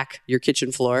attack your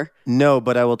kitchen floor? No,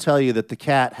 but I will tell you that the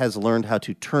cat has learned how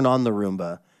to turn on the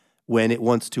Roomba when it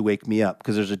wants to wake me up,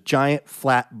 because there's a giant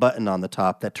flat button on the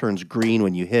top that turns green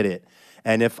when you hit it.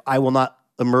 And if I will not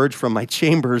emerge from my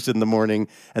chambers in the morning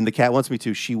and the cat wants me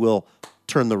to, she will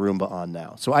turn the Roomba on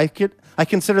now. So I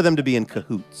consider them to be in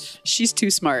cahoots. She's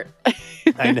too smart.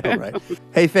 I know, right?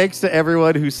 Hey, thanks to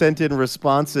everyone who sent in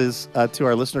responses to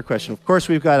our listener question. Of course,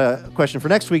 we've got a question for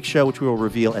next week's show, which we will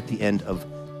reveal at the end of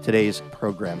today's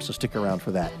program. So stick around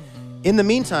for that. In the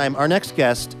meantime, our next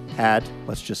guest had,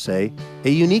 let's just say, a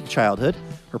unique childhood.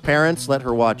 Her parents let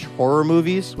her watch horror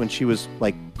movies when she was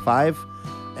 5,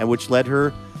 and which led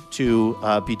her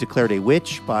to be declared a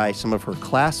witch by some of her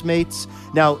classmates.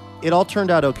 Now, it all turned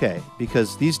out okay,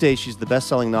 because these days she's the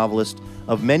best-selling novelist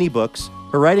of many books.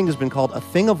 Her writing has been called a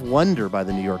thing of wonder by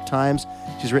the New York Times.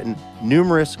 She's written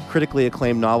numerous critically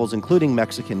acclaimed novels, including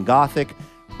Mexican Gothic.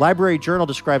 Library Journal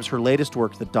describes her latest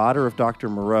work, The Daughter of Dr.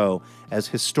 Moreau, as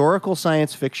historical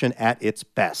science fiction at its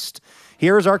best.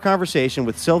 Here is our conversation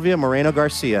with Sylvia Moreno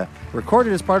Garcia,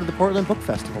 recorded as part of the Portland Book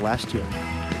Festival last year.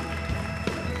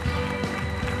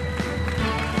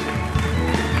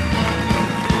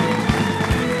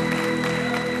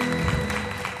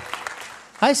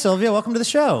 Hi, Sylvia. Welcome to the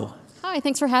show. Hi,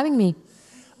 thanks for having me.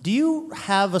 Do you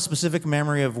have a specific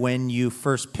memory of when you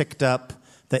first picked up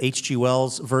the H.G.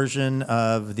 Wells version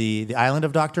of the Island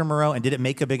of Dr. Moreau, and did it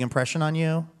make a big impression on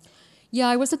you? Yeah,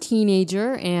 I was a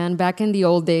teenager, and back in the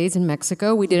old days in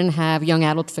Mexico, we didn't have young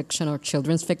adult fiction or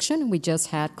children's fiction. We just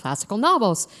had classical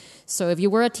novels. So if you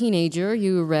were a teenager,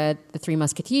 you read The Three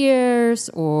Musketeers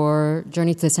or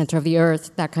Journey to the Center of the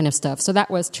Earth, that kind of stuff. So that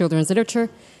was children's literature,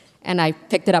 and I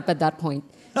picked it up at that point.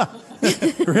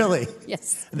 Really?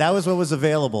 Yes. That was what was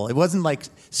available. It wasn't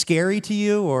scary to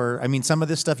you, or some of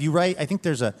this stuff you write. I think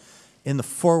in the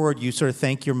foreword you sort of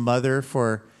thank your mother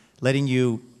for letting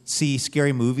you see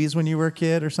scary movies when you were a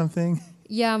kid or something.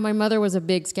 Yeah, my mother was a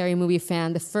big scary movie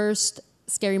fan. The first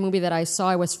scary movie that I saw,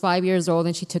 I was 5 years old,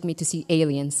 and she took me to see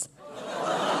Aliens.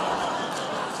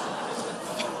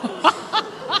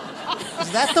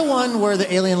 Is that the one where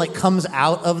the alien comes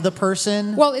out of the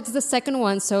person? Well, it's the second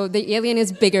one, so the alien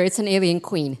is bigger. It's an alien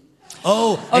queen.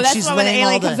 Oh, and that's she's when the laying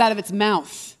alien comes out of its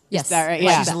mouth. Yes. Is that right?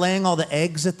 Yeah. She's laying all the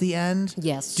eggs at the end?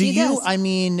 Yes, Do she you,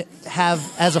 does.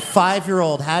 have, as a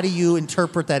 5-year-old, how do you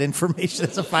interpret that information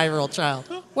as a 5-year-old child?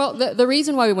 Well, the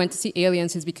reason why we went to see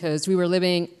Aliens is because we were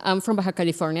I'm from Baja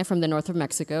California, from the north of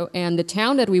Mexico, and the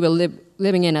town that we were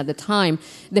living in at the time,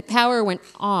 the power went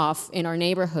off in our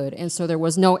neighborhood, and so there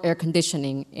was no air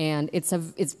conditioning, and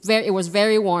it was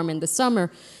very warm in the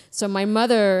summer. So my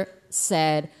mother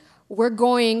said, we're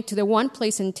going to the one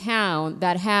place in town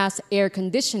that has air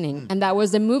conditioning, and that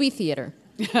was the movie theater.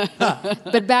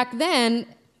 But back then,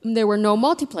 there were no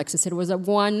multiplexes. It was a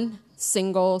one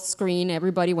single screen.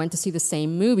 Everybody went to see the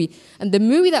same movie. And the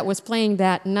movie that was playing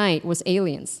that night was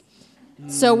Aliens.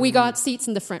 So we got seats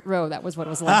in the front row. That was what it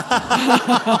was like. Oh,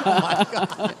 my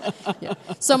God. Yeah.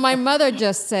 So my mother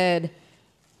just said,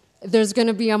 there's going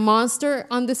to be a monster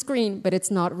on the screen, but it's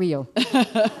not real.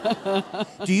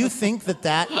 Do you think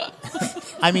that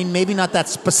maybe not that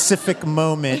specific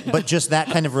moment, but just that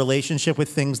kind of relationship with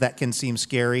things that can seem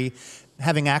scary,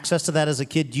 having access to that as a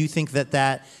kid, do you think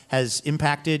that has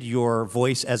impacted your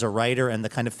voice as a writer and the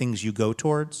kind of things you go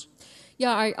towards?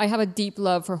 Yeah, I have a deep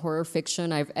love for horror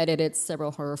fiction. I've edited several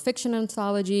horror fiction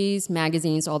anthologies,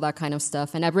 magazines, all that kind of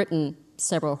stuff, and I've written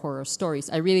several horror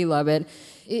stories. I really love it.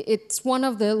 It's one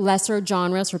of the lesser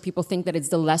genres where people think that it's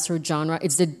the lesser genre.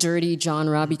 It's the dirty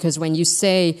genre, because when you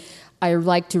say, I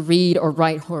like to read or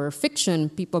write horror fiction,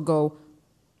 people go,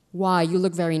 why? You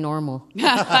look very normal.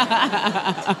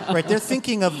 Right, they're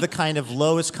thinking of the kind of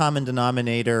lowest common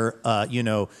denominator,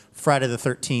 Friday the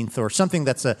 13th, or something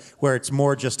where it's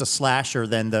more just a slasher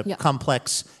than the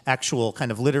complex actual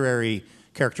kind of literary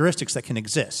characteristics that can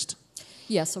exist.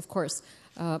 Yes, of course.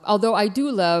 Although I do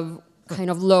love kind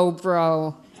of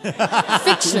lowbrow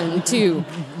fiction, too.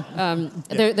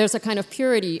 There's a kind of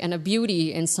purity and a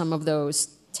beauty in some of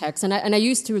those texts. And I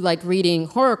used to like reading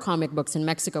horror comic books in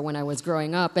Mexico when I was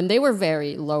growing up, and they were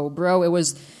very lowbrow. It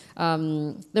was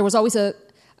there was always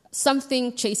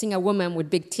something chasing a woman with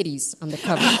big titties on the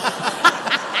cover.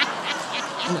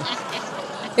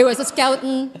 It was a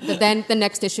skeleton, but then the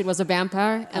next issue was a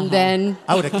vampire, and then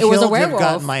I would have it was a killed to have werewolf.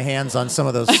 gotten my hands on some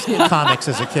of those comics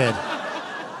as a kid.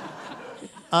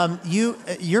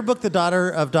 Your book, The Daughter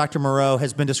of Dr. Moreau,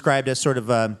 has been described as sort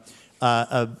of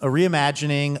a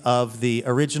reimagining of the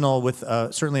original with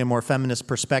certainly a more feminist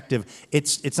perspective.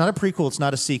 It's not a prequel. It's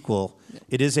not a sequel.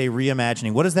 It is a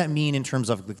reimagining. What does that mean in terms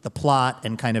of the plot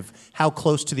and kind of how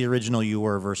close to the original you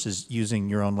were versus using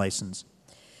your own license?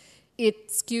 It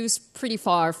skews pretty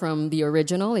far from the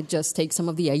original. It just takes some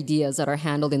of the ideas that are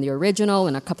handled in the original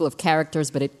and a couple of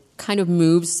characters, but it kind of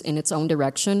moves in its own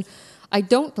direction. I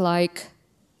don't like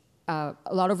a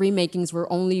lot of remakings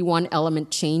where only one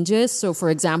element changes. So, for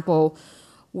example,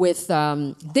 with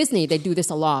Disney, they do this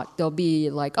a lot. They'll be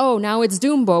like, oh, now it's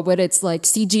Dumbo, but it's like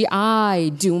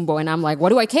CGI Dumbo. And I'm like, what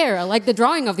do I care? I like the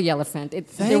drawing of the elephant.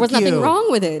 There was nothing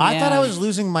wrong with it. I thought I was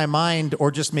losing my mind,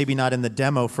 or just maybe not in the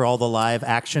demo for all the live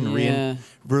action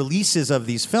releases of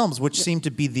these films, which seem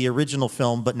to be the original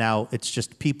film, but now it's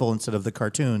just people instead of the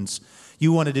cartoons.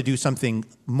 You wanted to do something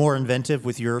more inventive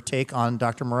with your take on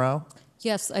Dr. Moreau?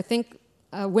 Yes, I think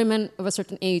women of a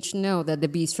certain age know that the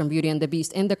Beast from Beauty and the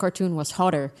Beast in the cartoon was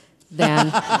hotter than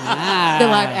the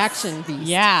live-action Beast.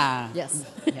 Yeah. Yes.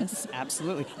 Yes,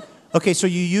 absolutely. Okay, so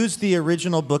you used the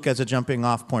original book as a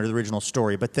jumping-off point, or the original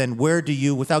story, but then where do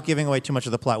you, without giving away too much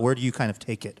of the plot, where do you kind of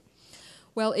take it?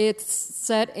 Well, it's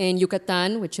set in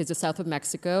Yucatan, which is the south of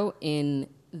Mexico, in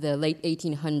the late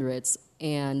 1800s.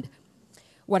 And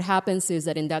what happens is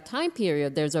that in that time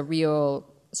period, there's a real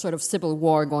sort of civil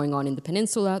war going on in the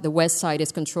peninsula. The west side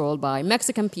is controlled by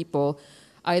Mexican people,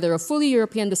 either of fully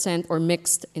European descent or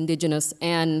mixed indigenous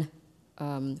and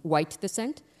white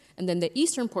descent. And then the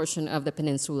eastern portion of the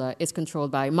peninsula is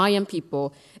controlled by Mayan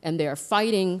people, and they are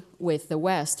fighting with the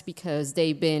West because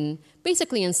they've been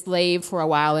basically enslaved for a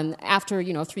while. And after,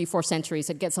 3-4 centuries,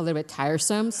 it gets a little bit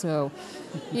tiresome. So,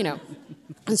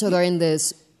 and so they're in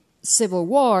this civil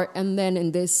war, and then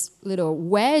in this little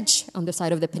wedge on the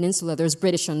side of the peninsula, there's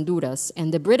British Honduras,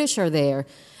 and the British are there,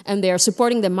 and they are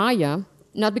supporting the Maya,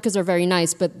 not because they're very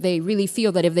nice, but they really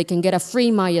feel that if they can get a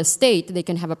free Maya state, they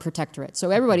can have a protectorate.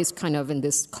 So everybody's kind of in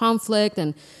this conflict,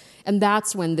 and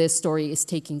that's when this story is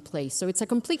taking place. So it's a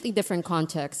completely different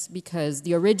context, because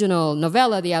the original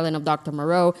novella, The Island of Dr.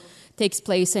 Moreau, takes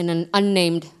place in an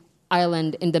unnamed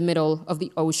island in the middle of the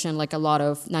ocean, like a lot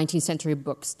of 19th century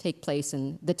books take place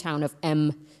in the town of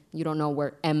M. You don't know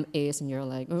where M is, and you're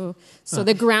like, oh. So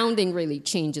the grounding really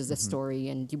changes the story,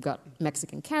 and you've got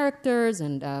Mexican characters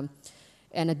and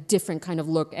a different kind of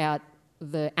look at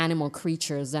the animal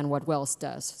creatures than what Wells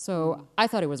does. So I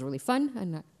thought it was really fun,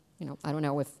 and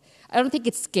I don't think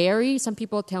it's scary. Some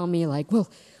people tell me like, well,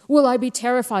 will I be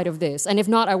terrified of this? And if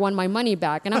not, I want my money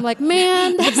back. And I'm like,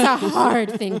 man, that's a hard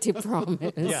thing to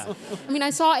promise. Yeah. I mean,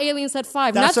 I saw Aliens at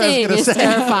 5. That's Nothing is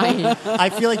terrifying. I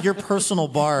feel like your personal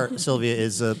bar, Sylvia,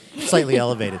 is slightly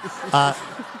elevated.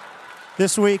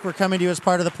 This week, we're coming to you as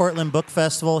part of the Portland Book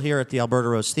Festival here at the Alberta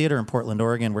Rose Theater in Portland,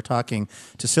 Oregon. We're talking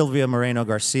to Sylvia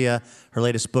Moreno-Garcia. Her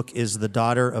latest book is The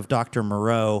Daughter of Dr.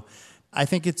 Moreau. I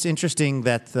think it's interesting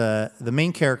that the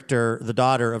main character, the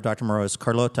daughter of Dr. Moreau, is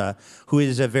Carlota, who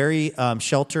is a very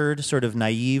sheltered, sort of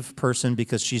naive person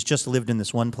because she's just lived in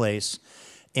this one place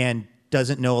and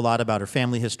doesn't know a lot about her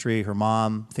family history, her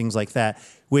mom, things like that,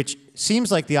 which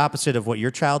seems like the opposite of what your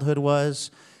childhood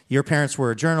was. Your parents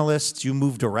were journalists. You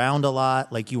moved around a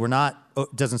lot. Like you were not.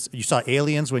 You saw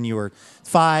Aliens when you were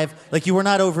 5. Like you were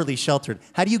not overly sheltered.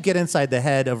 How do you get inside the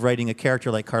head of writing a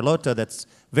character like Carlota that's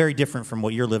very different from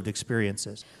what your lived experience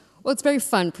is? Well, it's very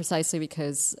fun precisely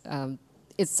because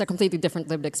it's a completely different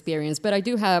lived experience. But I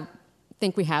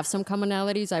think we have some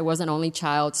commonalities. I was an only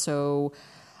child, so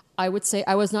I would say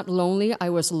I was not lonely. I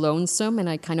was lonesome, and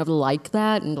I kind of like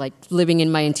that. And like living in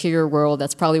my interior world,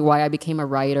 that's probably why I became a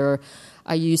writer.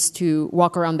 I used to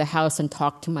walk around the house and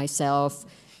talk to myself.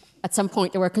 At some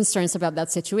point, there were concerns about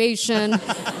that situation.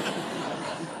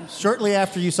 Shortly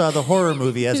after you saw the horror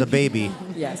movie as a baby.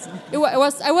 Yes. I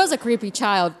was a creepy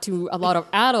child to a lot of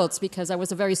adults because I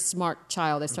was a very smart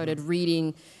child. I started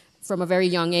reading from a very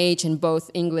young age in both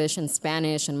English and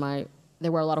Spanish, and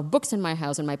there were a lot of books in my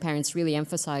house, and my parents really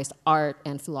emphasized art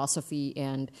and philosophy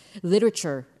and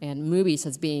literature and movies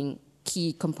as being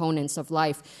key components of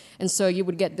life. And so you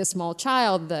would get this small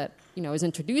child that, is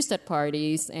introduced at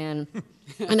parties, and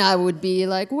I would be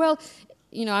like, well,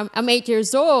 I'm 8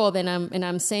 years old, and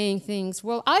I'm saying things.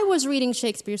 Well, I was reading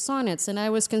Shakespeare sonnets, and I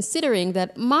was considering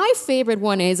that my favorite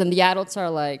one is, and the adults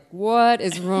are like, what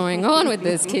is going on with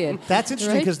this kid? That's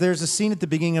interesting because there's a scene at the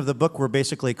beginning of the book where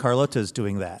basically Carlota is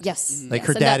doing that. Yes. Like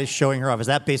her dad is showing her off. Is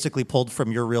that basically pulled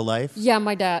from your real life? Yeah,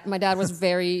 my dad was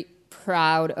very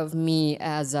proud of me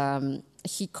as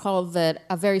he called that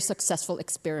a very successful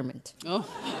experiment. Oh.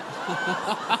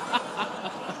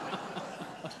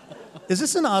 Is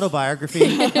this an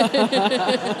autobiography?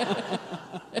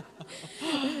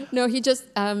 No, he just,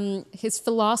 his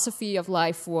philosophy of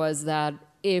life was that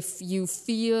if you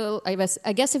feel,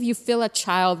 I guess if you feel a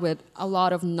child with a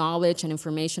lot of knowledge and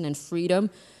information and freedom,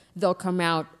 they'll come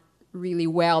out really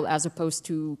well, as opposed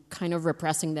to kind of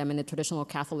repressing them in the traditional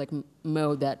Catholic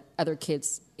mode that other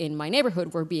kids in my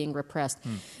neighborhood were being repressed.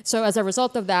 So as a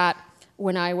result of that,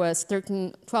 when I was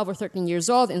 12 or 13 years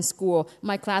old in school,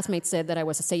 my classmates said that I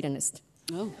was a Satanist.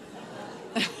 Oh.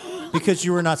 Because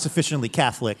you were not sufficiently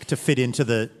Catholic to fit into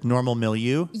the normal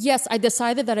milieu? Yes, I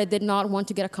decided that I did not want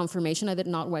to get a confirmation. I did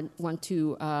not want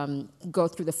to go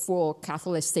through the full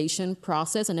Catholicization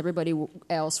process, and everybody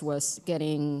else was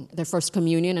getting their first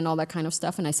communion and all that kind of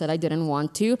stuff, and I said I didn't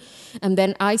want to. And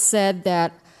then I said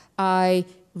that I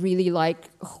really like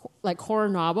horror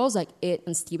novels, like It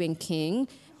and Stephen King,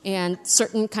 and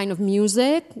certain kind of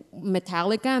music,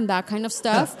 Metallica and that kind of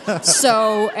stuff.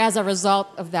 So as a result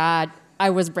of that, I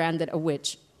was branded a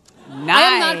witch. Nice. I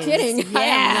am not kidding. Yeah. I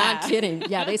am not kidding.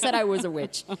 Yeah, they said I was a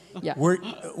witch. Yeah.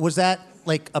 Was that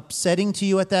like upsetting to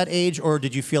you at that age, or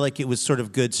did you feel like it was sort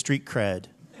of good street cred?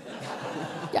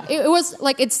 Yeah, it was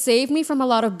like it saved me from a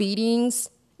lot of beatings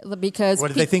because. What,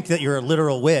 did they think that you're a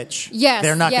literal witch? Yes,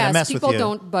 they're not going to mess with you. People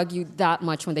don't bug you that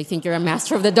much when they think you're a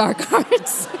master of the dark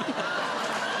arts.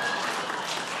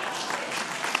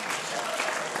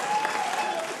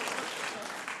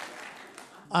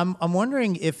 I'm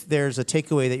wondering if there's a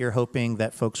takeaway that you're hoping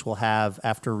that folks will have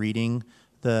after reading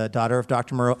The Daughter of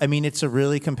Dr. Moreau. I mean, it's a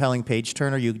really compelling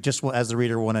page-turner. You just, as the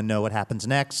reader, want to know what happens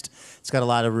next. It's got a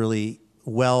lot of really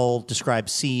well-described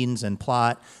scenes and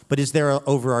plot. But is there an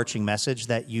overarching message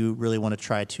that you really want to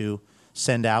try to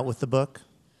send out with the book?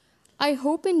 I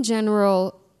hope in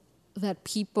general that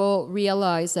people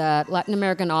realize that Latin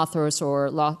American authors or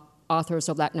authors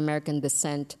of Latin American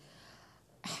descent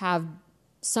have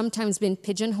sometimes been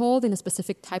pigeonholed in a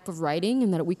specific type of writing,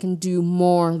 and that we can do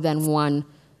more than one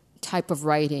type of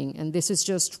writing. And this is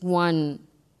just one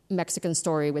Mexican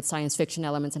story with science fiction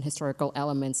elements and historical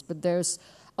elements. But there's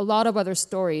a lot of other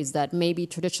stories that maybe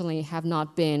traditionally have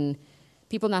not been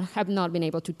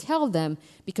able to tell them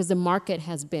because the market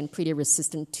has been pretty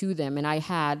resistant to them. And I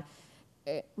had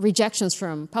rejections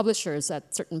from publishers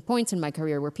at certain points in my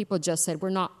career where people just said,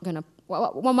 we're not going to...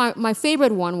 Well, my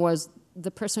favorite one was the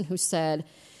person who said,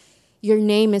 your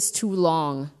name is too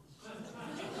long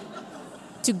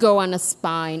to go on a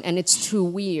spine, and it's too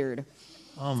weird.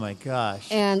 Oh, my gosh.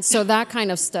 And so that kind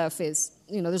of stuff is,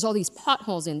 there's all these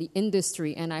potholes in the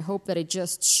industry, and I hope that it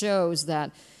just shows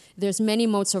that there's many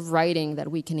modes of writing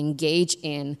that we can engage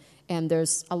in, and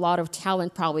there's a lot of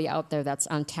talent probably out there that's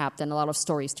untapped and a lot of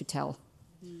stories to tell.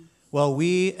 Well,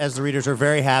 we, as the readers, are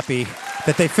very happy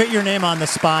that they fit your name on the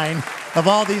spine of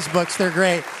all these books. They're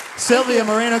great. Silvia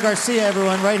Moreno-Garcia,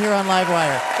 everyone, right here on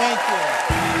Livewire. Thank you.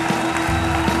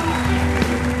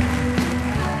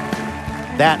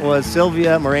 That was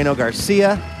Silvia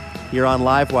Moreno-Garcia here on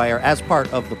Livewire as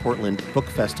part of the Portland Book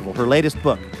Festival. Her latest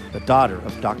book, The Daughter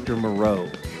of Dr. Moreau,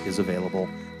 is available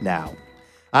now.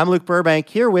 I'm Luke Burbank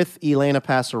here with Elena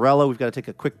Passarello. We've got to take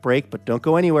a quick break, but don't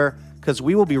go anywhere because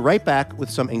we will be right back with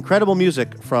some incredible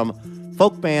music from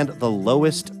folk band The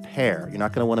Lowest Pair. You're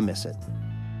not going to want to miss it.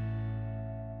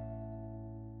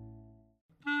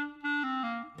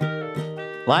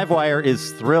 Livewire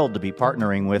is thrilled to be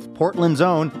partnering with Portland's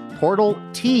own Portal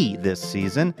Tea this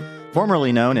season.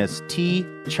 Formerly known as Tea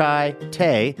Chai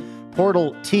Tay,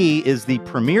 Portal Tea is the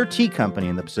premier tea company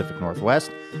in the Pacific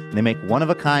Northwest. They make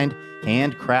one-of-a-kind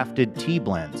handcrafted tea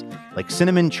blends like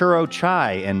cinnamon churro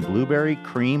chai and blueberry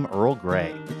cream Earl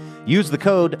Grey. Use the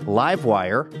code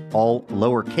LIVEWIRE, all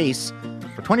lowercase,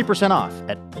 for 20% off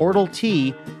at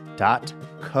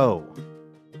portaltea.co.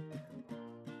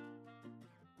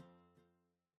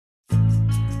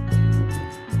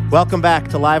 Welcome back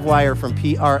to Livewire from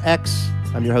PRX.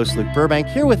 I'm your host, Luke Burbank,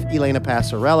 here with Elena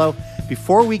Passarello.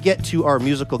 Before we get to our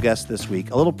musical guest this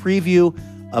week, a little preview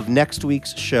of next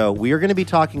week's show. We are going to be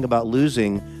talking about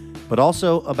losing, but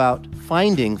also about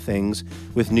finding things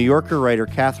with New Yorker writer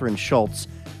Kathryn Schulz.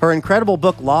 Her incredible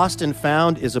book, Lost and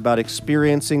Found, is about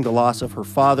experiencing the loss of her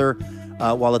father,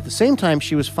 while at the same time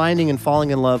she was finding and falling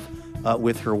in love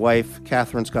with her wife.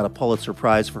 Kathryn's got a Pulitzer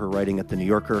Prize for her writing at The New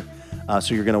Yorker.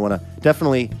 So you're going to want to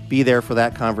definitely be there for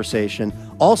that conversation.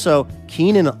 Also,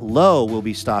 Keanon Lowe will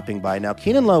be stopping by. Now,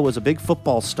 Keanon Lowe was a big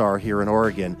football star here in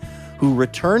Oregon who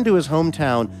returned to his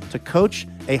hometown to coach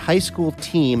a high school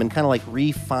team and kind of like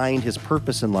re-find his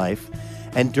purpose in life.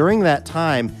 And during that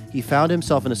time, he found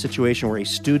himself in a situation where a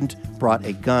student brought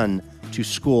a gun to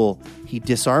school. He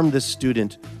disarmed this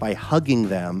student by hugging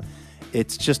them.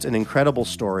 It's just an incredible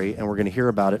story, and we're going to hear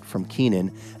about it from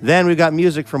Keanon. Then we've got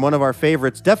music from one of our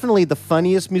favorites, definitely the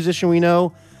funniest musician we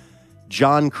know,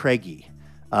 John Craigie.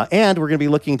 And we're going to be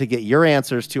looking to get your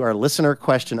answers to our listener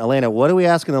question. Elena, what are we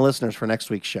asking the listeners for next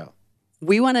week's show?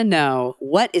 We want to know,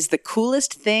 what is the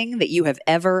coolest thing that you have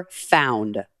ever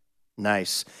found?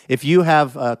 Nice. If you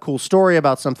have a cool story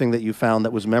about something that you found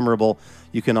that was memorable,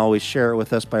 you can always share it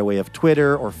with us by way of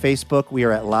Twitter or Facebook. We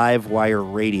are at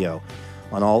Livewire Radio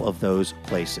on all of those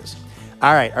places.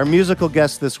 All right, our musical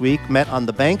guests this week met on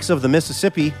the banks of the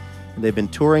Mississippi. They've been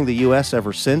touring the U.S.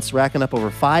 ever since, racking up over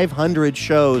 500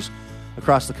 shows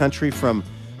across the country from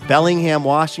Bellingham,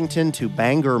 Washington to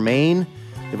Bangor, Maine.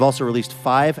 They've also released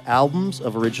 5 albums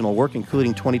of original work,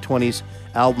 including 2020's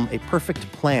album A Perfect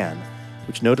Plan,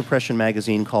 which No Depression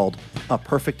magazine called a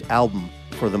perfect album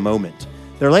for the moment.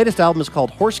 Their latest album is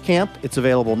called Horse Camp. It's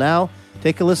available now.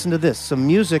 Take a listen to this, some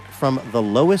music from The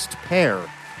Lowest Pair,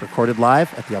 recorded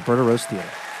live at the Alberta Rose Theatre.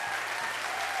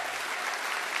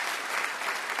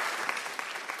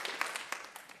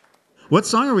 What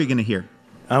song are we going to hear?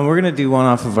 We're going to do one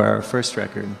off of our first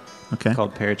record, okay,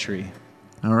 called Pear Tree.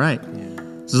 All right. Yeah.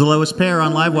 This is The Lowest Pair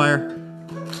on Livewire.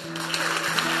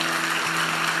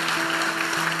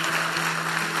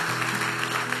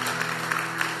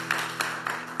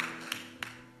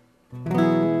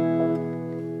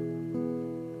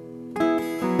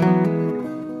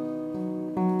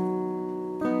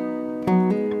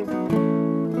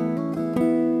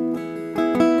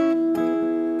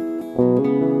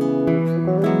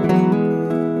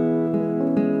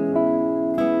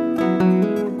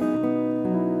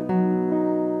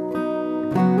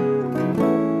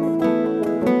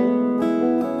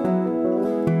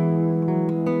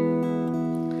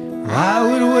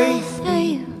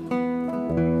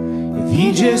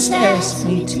 Asked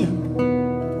me to,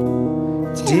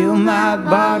 till my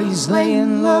body's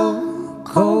laying low,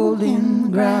 cold in the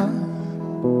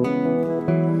ground.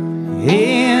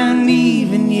 And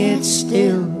even yet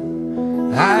still,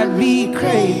 I'd be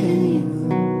craving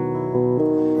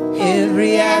you.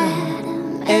 Every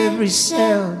atom, every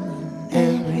cell,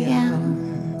 every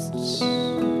ounce.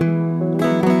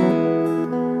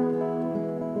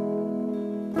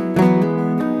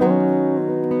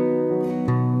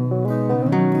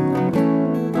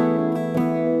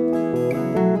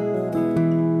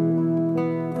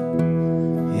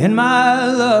 And my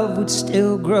love would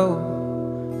still grow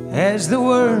as the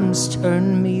worms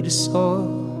turned me to soil.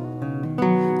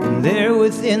 And there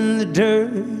within the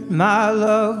dirt my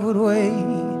love would wait,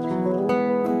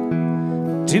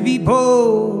 to be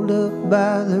pulled up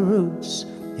by the roots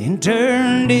and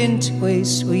turned into a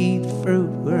sweet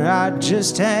fruit, where I'd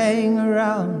just hang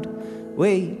around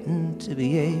waiting to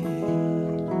be ate.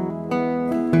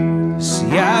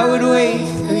 See, I would wait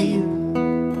for you.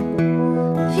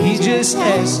 He just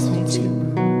asked me to,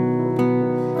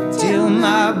 till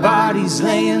my body's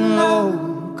laying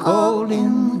low, cold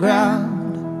in the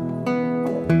ground.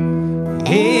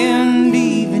 And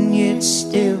even yet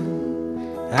still,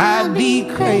 I'd be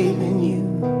craving you.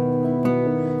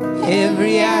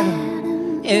 Every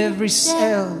atom, every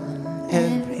cell,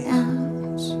 every ounce.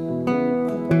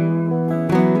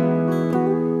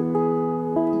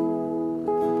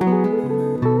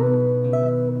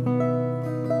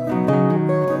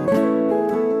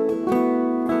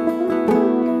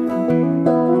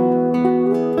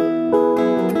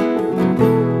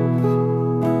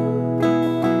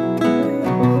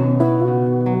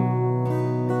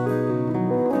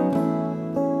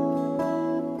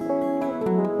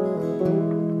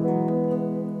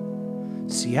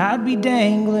 I'd be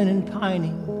dangling and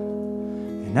pining,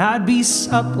 and I'd be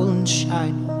supple and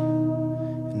shining,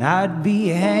 and I'd be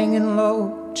hanging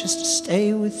low just to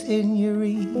stay within your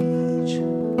reach.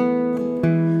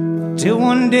 Till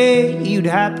one day you'd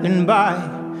happen by,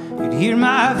 you'd hear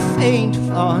my faint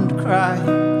fond cry,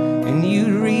 and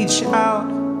you'd reach out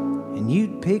and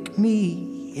you'd pick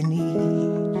me and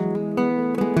eat.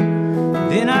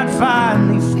 Then I'd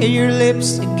finally feel your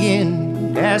lips again,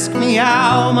 ask me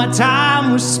how my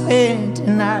time was spent,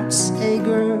 and I'd say,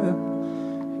 girl,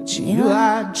 but you know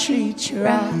I'd treat you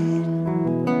right.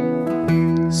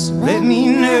 So let me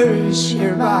nourish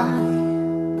your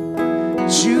body,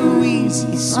 chew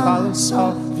easy, swallow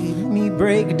softly, let me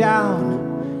break down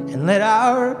and let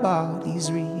our bodies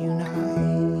reunite.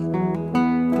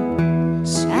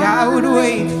 See, I would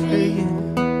wait for you.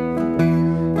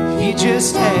 He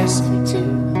just asked me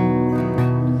to,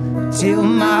 till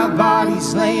my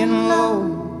body's laying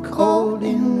low, cold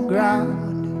in the ground.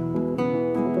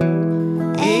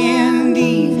 And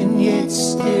even yet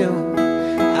still,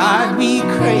 I'd be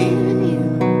craving you.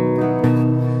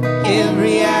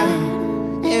 Every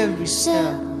atom, every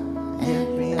cell,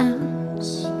 every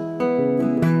ounce.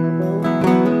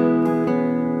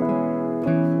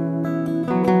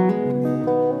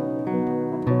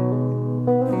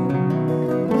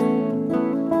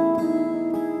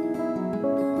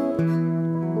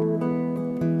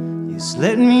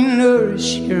 let me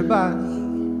nourish your body.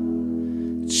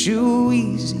 Chew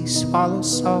easy, swallow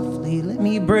softly, let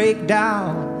me break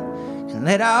down and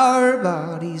let our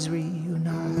bodies reunite.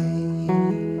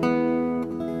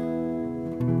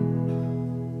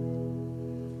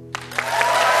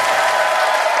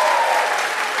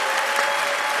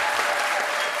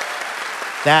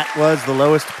 That was The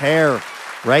Lowest Pair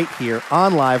right here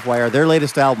on Livewire. Their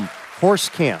latest album, Horse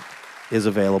Camp, is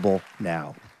available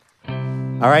now.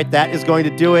 All right, that is going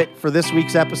to do it for this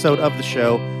week's episode of the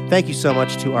show. Thank you so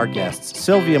much to our guests,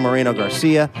 Sylvia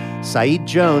Moreno-Garcia, Saeed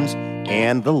Jones,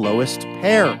 and The Lowest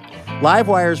Pair.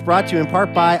 Livewire is brought to you in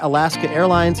part by Alaska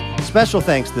Airlines. Special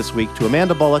thanks this week to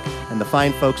Amanda Bullock and the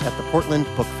fine folks at the Portland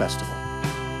Book Festival.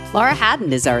 Laura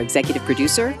Haddon is our executive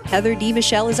producer. Heather D.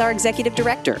 Michelle is our executive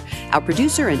director. Our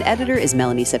producer and editor is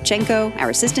Melanie Sevchenko.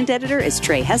 Our assistant editor is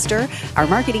Trey Hester. Our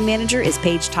marketing manager is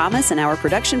Paige Thomas, and our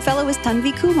production fellow is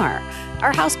Tanvi Kumar.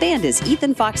 Our house band is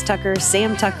Ethan Fox Tucker,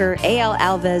 Sam Tucker, A.L.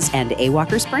 Alves, and A.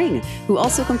 Walker Spring, who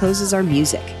also composes our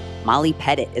music. Molly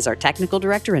Pettit is our technical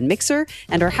director and mixer,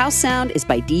 and our house sound is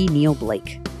by D. Neil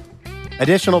Blake.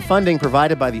 Additional funding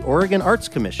provided by the Oregon Arts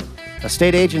Commission, a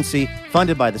state agency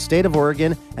funded by the state of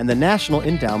Oregon and the National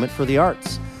Endowment for the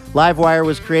Arts. Livewire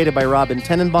was created by Robin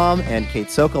Tenenbaum and Kate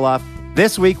Sokoloff.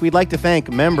 This week, we'd like to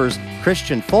thank members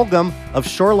Christian Fulgham of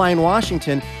Shoreline,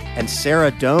 Washington, and Sarah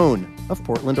Doan of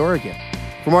Portland, Oregon.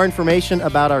 For more information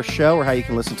about our show or how you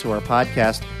can listen to our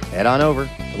podcast, head on over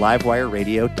to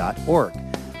livewireradio.org.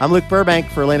 I'm Luke Burbank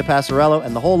for Elena Passarello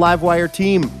and the whole Livewire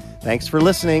team. Thanks for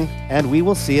listening, and we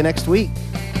will see you next week.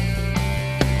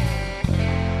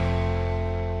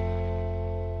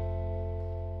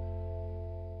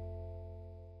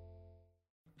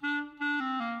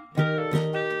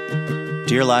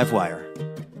 Dear Livewire,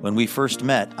 when we first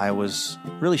met, I was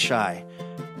really shy.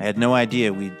 I had no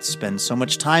idea we'd spend so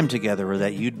much time together or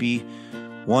that you'd be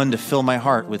one to fill my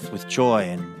heart with joy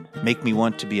and make me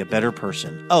want to be a better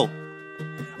person. Oh,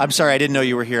 I'm sorry, I didn't know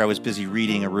you were here. I was busy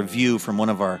reading a review from one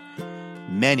of our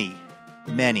many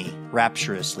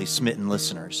rapturously smitten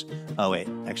listeners. Oh, wait,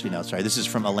 actually, no, sorry. This is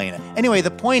from Elena. Anyway, the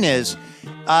point is,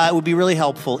 it would be really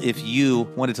helpful if you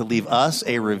wanted to leave us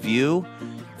a review.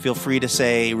 Feel free to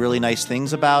say really nice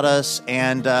things about us,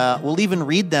 and we'll even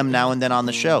read them now and then on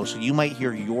the show. So you might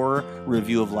hear your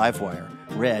review of Livewire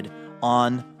read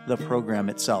on the program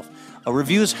itself.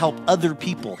 Reviews help other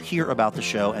people hear about the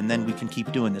show, and then we can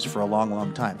keep doing this for a long,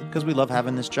 long time because we love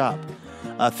having this job.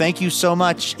 Thank you so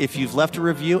much if you've left a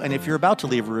review, and if you're about to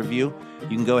leave a review, you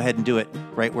can go ahead and do it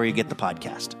right where you get the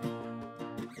podcast.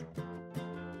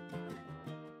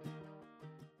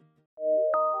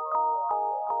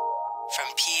 From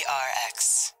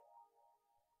PRX.